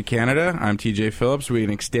At the Edge of Canada. I'm TJ Phillips. We have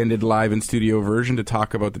an extended live in studio version to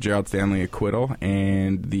talk about the Gerald Stanley acquittal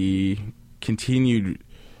and the continued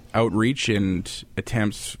outreach and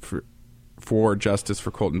attempts for justice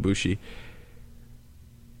for Colten Boushie.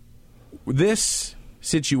 This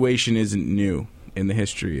situation isn't new in the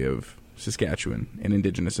history of Saskatchewan and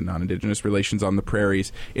Indigenous and non-Indigenous relations on the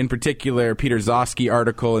prairies. In particular, Peter Zosky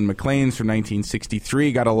article in Maclean's from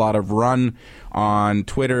 1963 got a lot of run on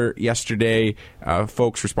Twitter yesterday.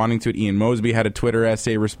 Folks responding to it. Ian Mosby had a Twitter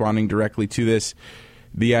essay responding directly to this.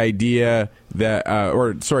 The idea that,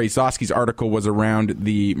 Zosky's article was around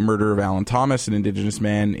the murder of Alan Thomas, an Indigenous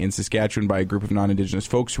man in Saskatchewan, by a group of non-Indigenous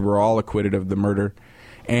folks who were all acquitted of the murder.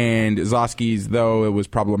 And Zosky's, though it was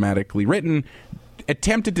problematically written,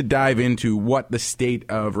 attempted to dive into what the state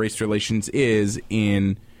of race relations is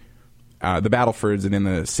in the Battlefords and in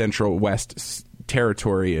the Central West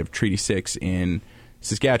territory of Treaty 6 in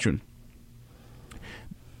Saskatchewan.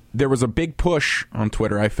 There was a big push on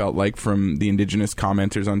Twitter, I felt like, from the Indigenous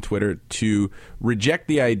commenters on Twitter to reject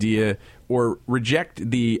the idea or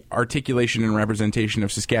reject the articulation and representation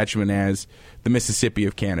of Saskatchewan as the Mississippi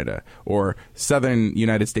of Canada or southern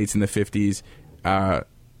United States in the 50s,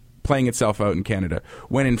 playing itself out in Canada,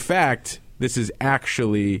 when in fact this is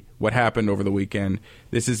actually what happened over the weekend.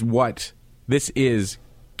 This is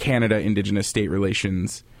Canada Indigenous state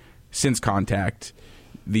relations since contact.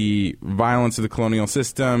 The violence of the colonial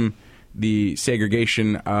system, the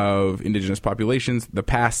segregation of Indigenous populations, the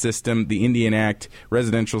pass system, the Indian Act,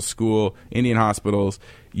 residential school, Indian hospitals,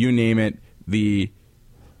 you name it, the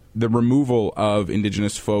removal of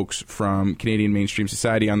Indigenous folks from Canadian mainstream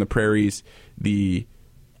society on the prairies, the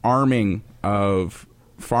arming of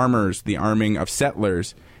farmers, the arming of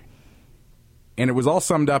settlers. And it was all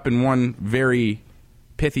summed up in one very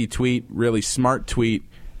pithy tweet, really smart tweet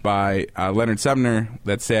by Leonard Sumner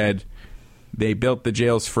that said, "They built the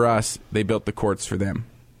jails for us, they built the courts for them."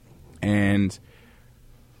 And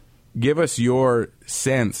give us your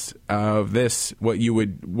sense of this,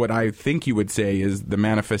 what I think you would say is the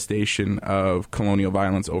manifestation of colonial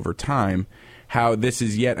violence over time, how this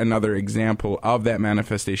is yet another example of that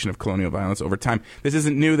manifestation of colonial violence over time. This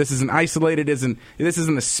isn't new. This isn't isolated. This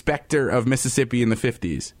isn't the specter of Mississippi in the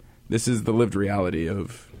 50s. This is the lived reality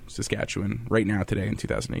of Saskatchewan right now, today, in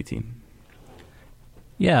 2018.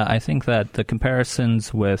 Yeah, I think that the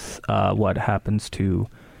comparisons with what happens to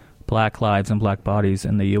black lives and black bodies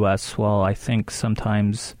in the U.S., while I think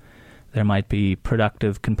sometimes there might be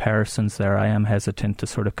productive comparisons there, I am hesitant to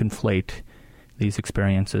sort of conflate these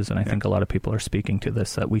experiences, and I think a lot of people are speaking to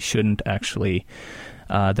this, that we shouldn't actually.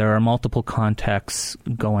 There are multiple contexts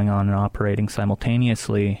going on and operating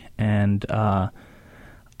simultaneously, and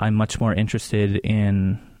I'm much more interested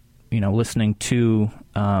in, listening to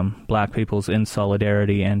black people's in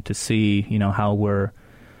solidarity and to see, how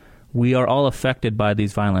we are all affected by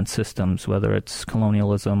these violent systems, whether it's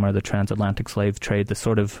colonialism or the transatlantic slave trade, the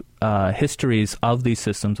sort of histories of these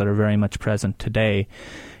systems that are very much present today.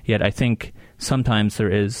 Yet I think sometimes there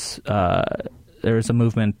is a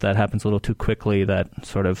movement that happens a little too quickly that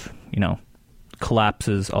sort of,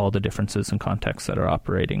 collapses all the differences and contexts that are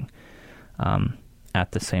operating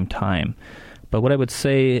at the same time. But what I would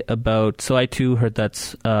say so I too heard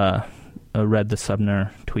read the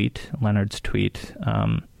Sumner tweet, Leonard's tweet.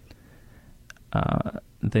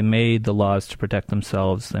 They made the laws to protect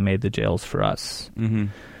themselves. They made the jails for us. Mm-hmm.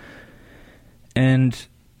 And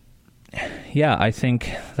yeah, I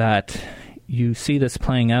think that you see this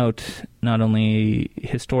playing out not only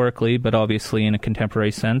historically, but obviously in a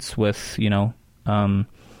contemporary sense with,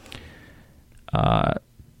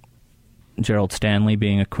 Gerald Stanley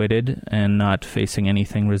being acquitted and not facing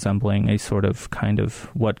anything resembling a sort of kind of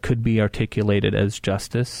what could be articulated as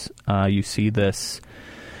justice. You see this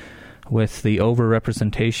with the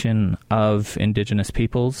overrepresentation of Indigenous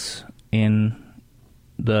peoples in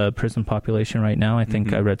the prison population right now. I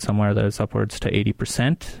think I read somewhere that it's upwards to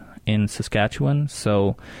 80% in Saskatchewan.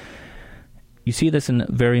 So you see this in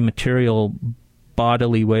very material,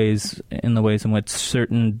 bodily ways, in the ways in which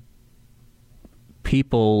certain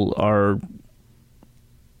people are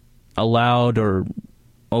allowed or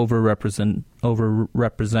overrepresented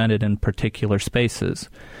in particular spaces.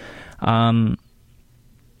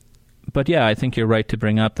 But yeah, I think you're right to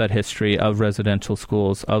bring up that history of residential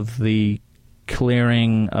schools, of the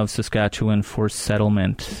clearing of Saskatchewan for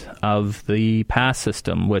settlement, of the pass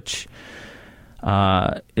system, which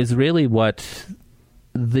is really what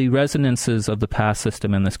the resonances of the past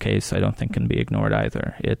system in this case, I don't think can be ignored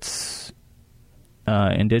either. It's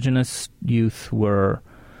Indigenous youth were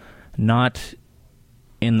not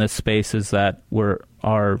in the spaces that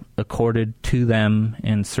are accorded to them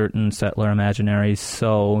in certain settler imaginaries,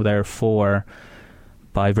 so therefore,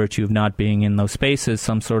 by virtue of not being in those spaces,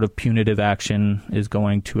 some sort of punitive action is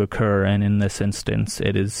going to occur, and in this instance,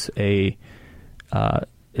 it is a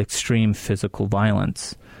extreme physical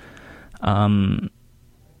violence.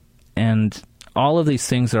 And all of these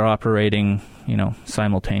things are operating,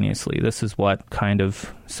 simultaneously. This is what kind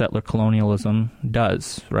of settler colonialism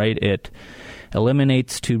does, right? It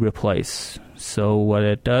eliminates to replace. So what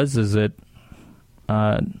it does is it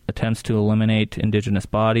attempts to eliminate Indigenous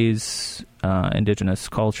bodies, Indigenous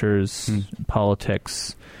cultures,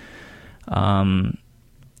 politics,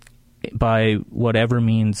 by whatever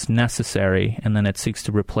means necessary, and then it seeks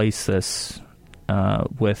to replace this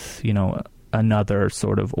with, another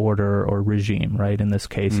sort of order or regime, right? In this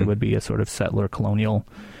case, it would be a sort of settler colonial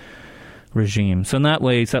regime. So in that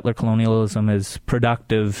way, settler colonialism is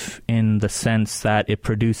productive in the sense that it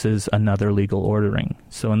produces another legal ordering.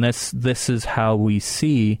 So in this is how we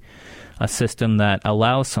see a system that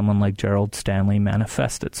allows someone like Gerald Stanley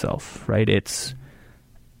manifest itself, right? It's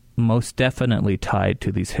most definitely tied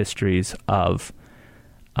to these histories of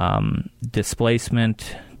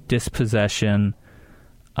displacement, dispossession,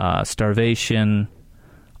 starvation,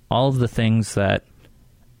 all of the things that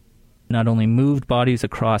not only moved bodies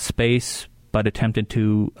across space, but attempted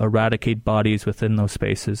to eradicate bodies within those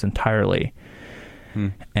spaces entirely.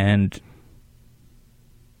 And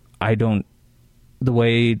the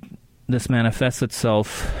way this manifests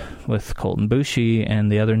itself with Colton Boushie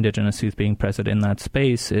and the other Indigenous youth being present in that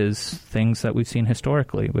space is things that we've seen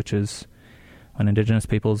historically, which is when Indigenous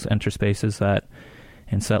peoples enter spaces that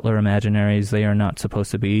in settler imaginaries they are not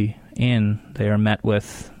supposed to be in, they are met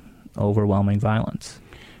with overwhelming violence.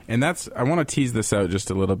 And I want to tease this out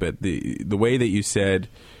just a little bit. The way that you said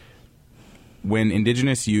when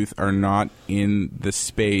Indigenous youth are not in the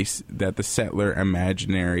space that the settler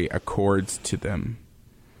imaginary accords to them,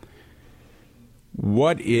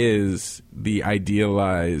 what is the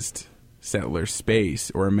idealized settler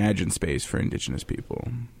space or imagined space for Indigenous people?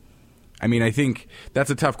 I mean, I think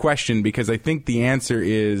that's a tough question because I think the answer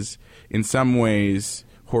is in some ways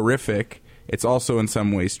horrific. It's also in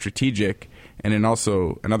some ways strategic. And in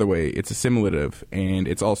also another way, it's assimilative, and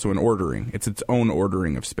it's also an ordering. It's its own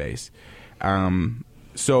ordering of space.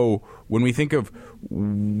 So when we think of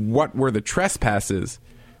what were the trespasses,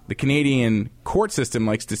 the Canadian court system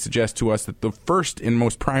likes to suggest to us that the first and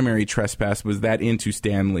most primary trespass was that into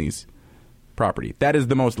Stanley's property. That is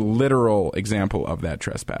the most literal example of that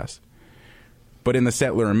trespass. But in the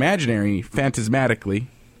settler imaginary, phantasmatically,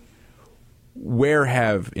 where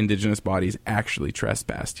have Indigenous bodies actually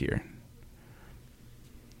trespassed here?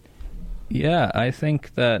 Yeah, I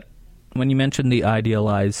think that when you mentioned the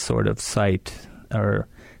idealized sort of site or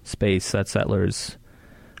space that settlers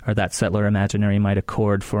or that settler imaginary might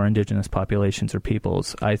accord for Indigenous populations or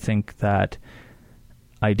peoples, I think that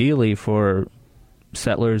ideally for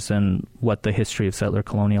settlers and what the history of settler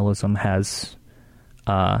colonialism has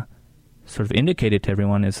sort of indicated to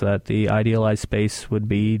everyone is that the idealized space would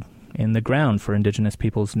be in the ground for Indigenous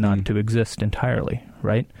peoples not to exist entirely,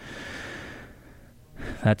 right?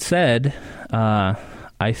 That said,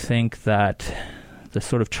 I think that the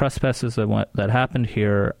sort of trespasses that happened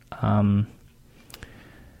here, I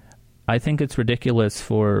think it's ridiculous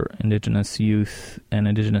for Indigenous youth and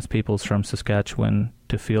Indigenous peoples from Saskatchewan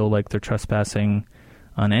to feel like they're trespassing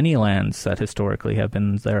on any lands that historically have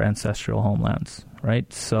been their ancestral homelands,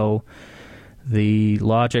 right? So the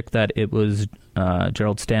logic that it was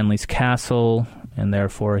Gerald Stanley's castle, and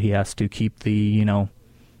therefore he has to keep the,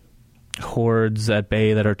 hordes at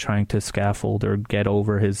bay that are trying to scaffold or get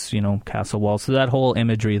over his, castle walls. So that whole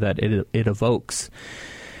imagery that it evokes,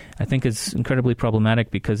 I think is incredibly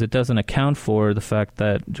problematic because it doesn't account for the fact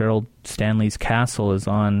that Gerald Stanley's castle is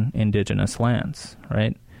on Indigenous lands,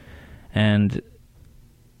 right? And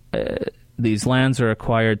these lands are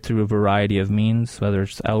acquired through a variety of means, whether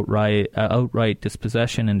it's outright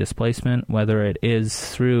dispossession and displacement, whether it is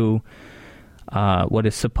through what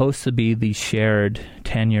is supposed to be the shared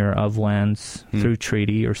tenure of lands through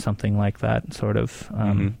treaty or something like that, sort of.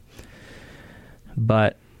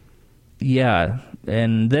 But, yeah,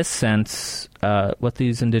 in this sense, what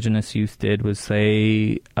these Indigenous youth did was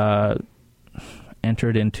they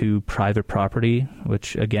entered into private property,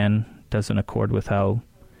 which, again, doesn't accord with how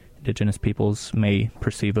Indigenous peoples may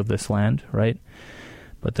perceive of this land, right?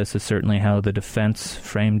 But this is certainly how the defense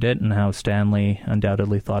framed it and how Stanley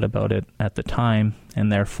undoubtedly thought about it at the time,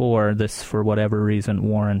 and therefore this, for whatever reason,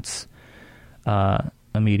 warrants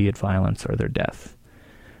immediate violence or their death.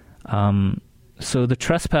 So the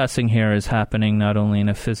trespassing here is happening not only in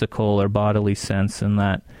a physical or bodily sense, in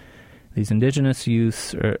that these Indigenous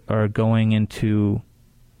youths are going into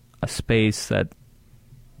a space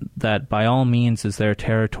that by all means is their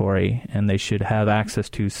territory and they should have access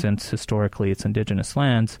to, since historically it's Indigenous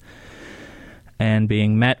lands, and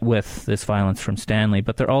being met with this violence from Stanley.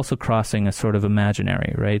 But they're also crossing a sort of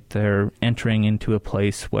imaginary, right? They're entering into a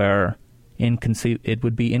place where it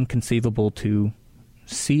would be inconceivable to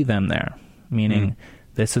see them there, meaning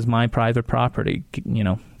this is my private property,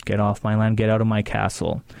 get off my land, get out of my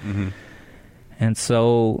castle. Mm-hmm. And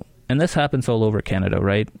so... And this happens all over Canada,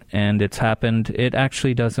 right? And it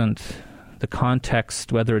actually doesn't, the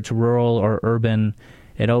context, whether it's rural or urban,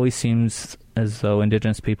 it always seems as though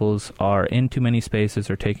Indigenous peoples are in too many spaces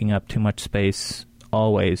or taking up too much space,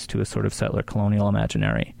 always, to a sort of settler colonial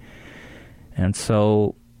imaginary. And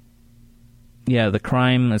so, yeah, the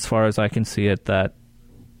crime, as far as I can see it, that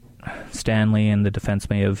Stanley and the defense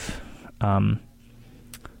may have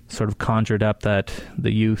sort of conjured up that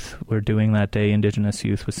the youth were doing that day, Indigenous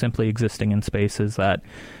youth, was simply existing in spaces that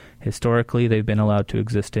historically they've been allowed to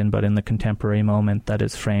exist in, but in the contemporary moment that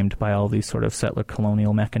is framed by all these sort of settler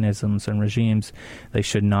colonial mechanisms and regimes, they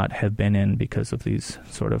should not have been in because of these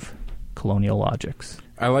sort of colonial logics.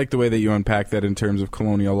 I like the way that you unpack that in terms of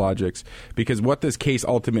colonial logics, because what this case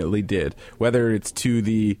ultimately did, whether it's to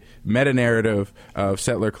the meta-narrative of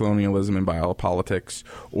settler colonialism and biopolitics,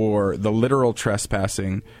 or the literal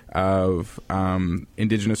trespassing of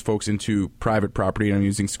Indigenous folks into private property, and I'm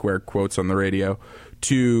using square quotes on the radio,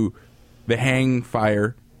 to the hang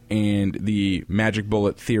fire and the magic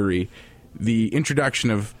bullet theory, the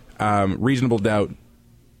introduction of reasonable doubt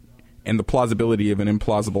and the plausibility of an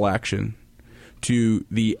implausible action, to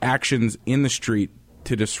the actions in the street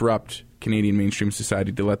to disrupt Canadian mainstream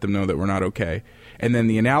society, to let them know that we're not okay. And then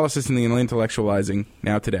the analysis and the intellectualizing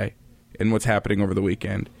now today and what's happening over the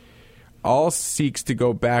weekend all seeks to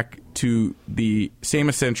go back to the same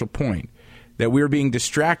essential point, that we're being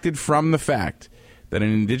distracted from the fact that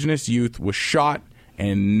an Indigenous youth was shot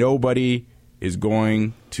and nobody is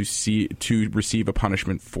going to receive a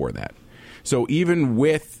punishment for that. So even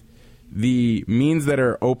with the means that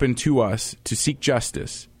are open to us to seek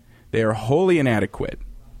justice, they are wholly inadequate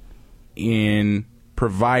in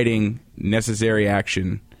providing necessary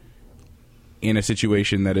action in a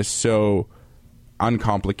situation that is so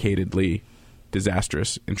uncomplicatedly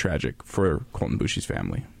disastrous and tragic for Colten Boushie's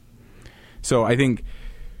family. So I think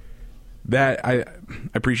that I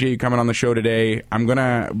appreciate you coming on the show today.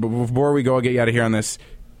 Before we go, I'll get you out of here on this.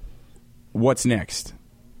 What's next?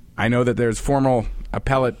 I know that there's formal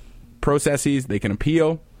appellate processes. They can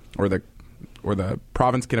appeal, or the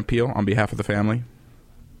province can appeal on behalf of the family.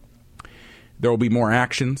 There will be more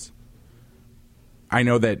actions. I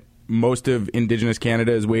know that most of Indigenous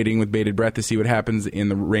Canada is waiting with bated breath to see what happens in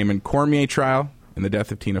the Raymond Cormier trial and the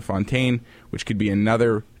death of Tina Fontaine, which could be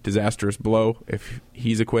another disastrous blow if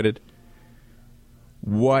he's acquitted.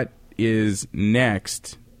 What is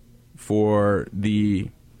next for the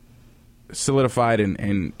solidified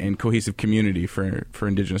and cohesive community for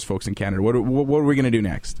Indigenous folks in Canada? What are we going to do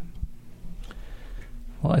next?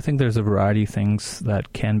 Well, I think there's a variety of things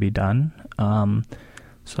that can be done.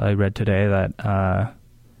 So I read today that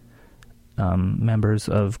members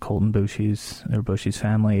of Colten Boushie's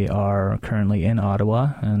family are currently in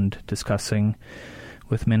Ottawa and discussing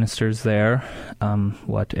with ministers there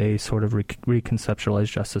what a sort of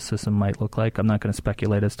reconceptualized justice system might look like. I'm not going to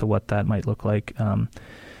speculate as to what that might look like.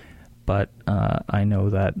 But I know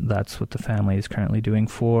that that's what the family is currently doing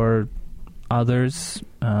for others,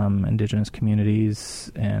 Indigenous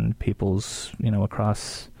communities and peoples,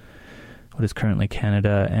 across what is currently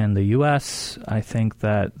Canada and the U.S. I think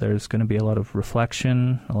that there's going to be a lot of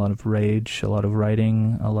reflection, a lot of rage, a lot of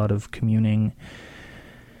writing, a lot of communing,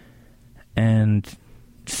 and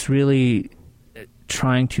just really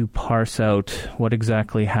trying to parse out what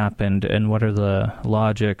exactly happened and what are the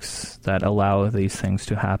logics that allow these things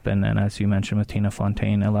to happen. And as you mentioned with Tina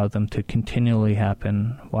Fontaine, allow them to continually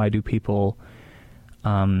happen. Why do people,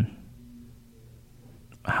 how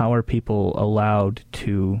are people allowed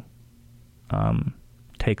to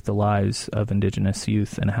take the lives of Indigenous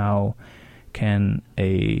youth, and how can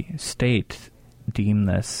a state deem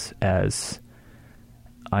this as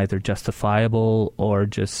either justifiable or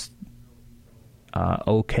just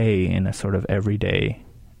okay in a sort of everyday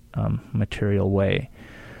material way.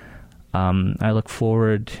 I look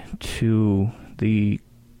forward to the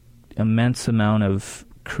immense amount of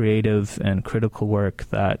creative and critical work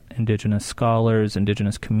that Indigenous scholars,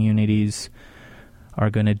 Indigenous communities are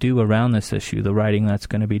going to do around this issue, the writing that's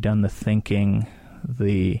going to be done, the thinking,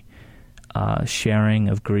 the sharing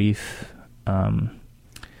of grief.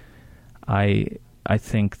 I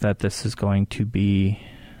think that this is going to be,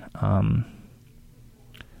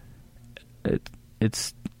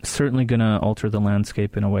 it's certainly going to alter the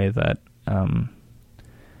landscape in a way that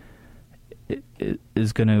it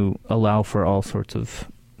is going to allow for all sorts of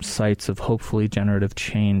sites of hopefully generative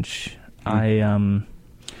change. I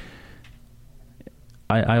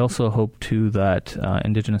also hope too that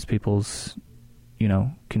Indigenous peoples,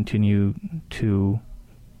 continue to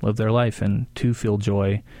live their life and to feel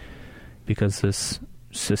joy, because this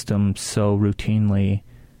system so routinely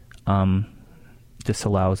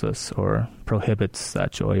disallows us or prohibits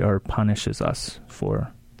that joy or punishes us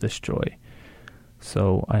for this joy.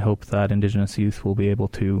 So I hope that Indigenous youth will be able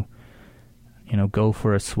to, go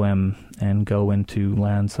for a swim and go into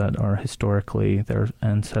lands that are historically their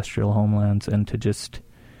ancestral homelands, and to just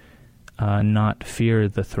not fear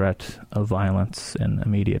the threat of violence and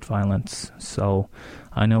immediate violence. So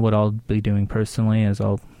I know what I'll be doing personally is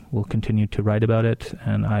will continue to write about it,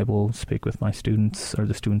 and I will speak with my students or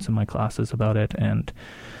the students in my classes about it, and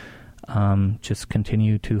just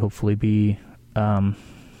continue to hopefully be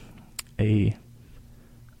a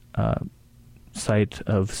site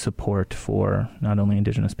of support for not only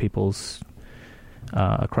Indigenous peoples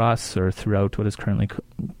across or throughout what is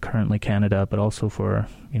currently Canada, but also for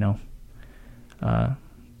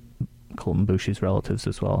Colton Boushie's relatives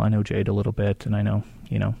as well. I know Jade a little bit, and I know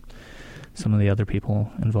some of the other people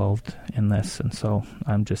involved in this, and so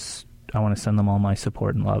I want to send them all my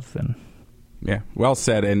support and love. And yeah, well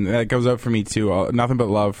said, and that goes up for me too. Nothing but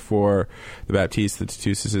love for the Baptistes, the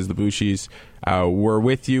Tatuses, the Boushies. We're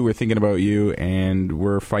with you, we're thinking about you, and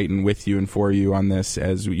we're fighting with you and for you on this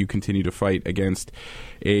as you continue to fight against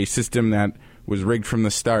a system that was rigged from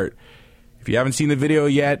the start. If you haven't seen the video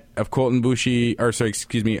yet of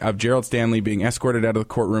of Gerald Stanley being escorted out of the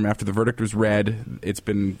courtroom after the verdict was read, it's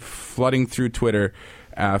been flooding through Twitter,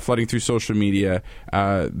 flooding through social media.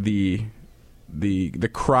 The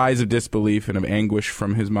cries of disbelief and of anguish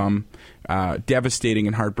from his mom, devastating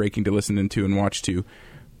and heartbreaking to listen to and watch to.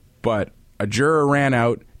 But a juror ran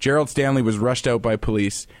out. Gerald Stanley was rushed out by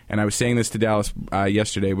police, and I was saying this to Dallas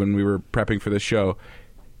yesterday when we were prepping for the show.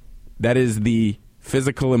 That is the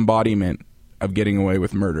physical embodiment of getting away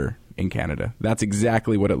with murder in Canada. That's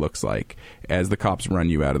exactly what it looks like as the cops run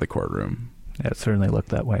you out of the courtroom. Yeah, it certainly looked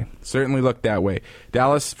that way. Certainly looked that way.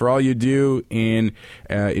 Dallas, for all you do in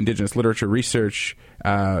Indigenous literature research,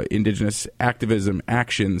 Indigenous activism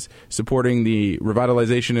actions, supporting the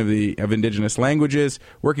revitalization of Indigenous languages,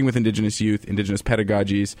 working with Indigenous youth, Indigenous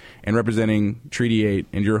pedagogies, and representing Treaty 8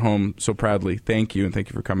 and your home so proudly, thank you, and thank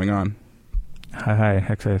you for coming on. Hi,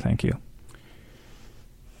 Hexay, thank you.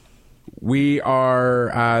 We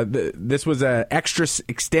are, this was an extra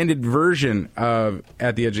extended version of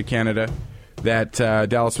At the Edge of Canada that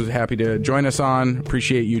Dallas was happy to join us on.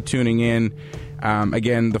 Appreciate you tuning in.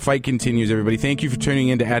 Again, the fight continues, everybody. Thank you for tuning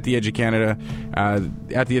in to At the Edge of Canada.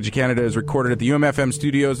 At the Edge of Canada is recorded at the UMFM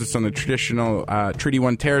studios. It's on the traditional Treaty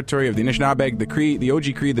 1 territory of the Anishinaabe, the Cree, the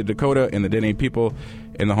OG Cree, the Dakota, and the Dene people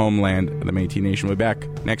in the homeland of the Métis Nation. We'll be back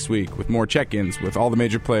next week with more check-ins with all the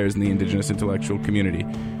major players in the Indigenous intellectual community.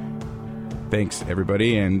 Thanks,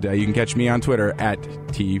 everybody, and you can catch me on Twitter at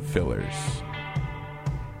TFillers.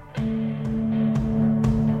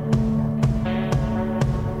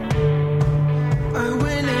 I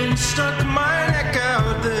went and stuck my neck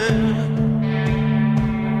out there.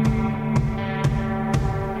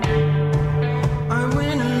 I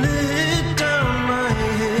went and laid down my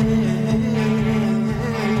head,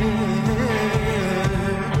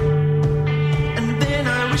 and then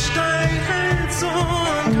I wished I had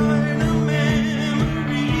some kind of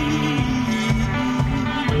memory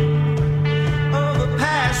of the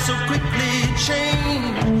past so quickly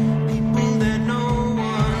changed. People that no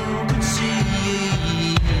one could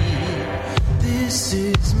see,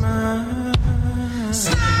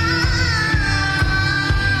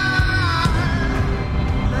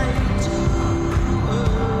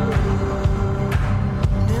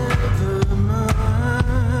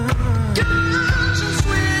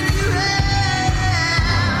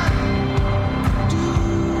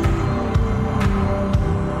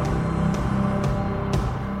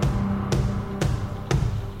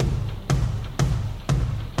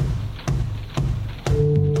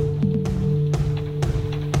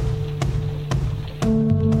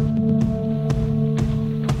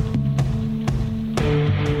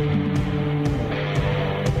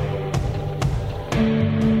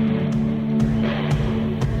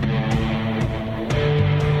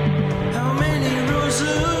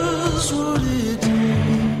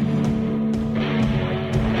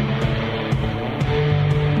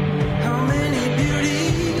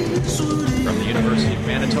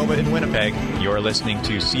 Winnipeg. You're listening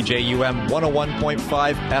to CJUM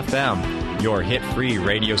 101.5 FM, your hit-free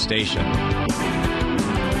radio station.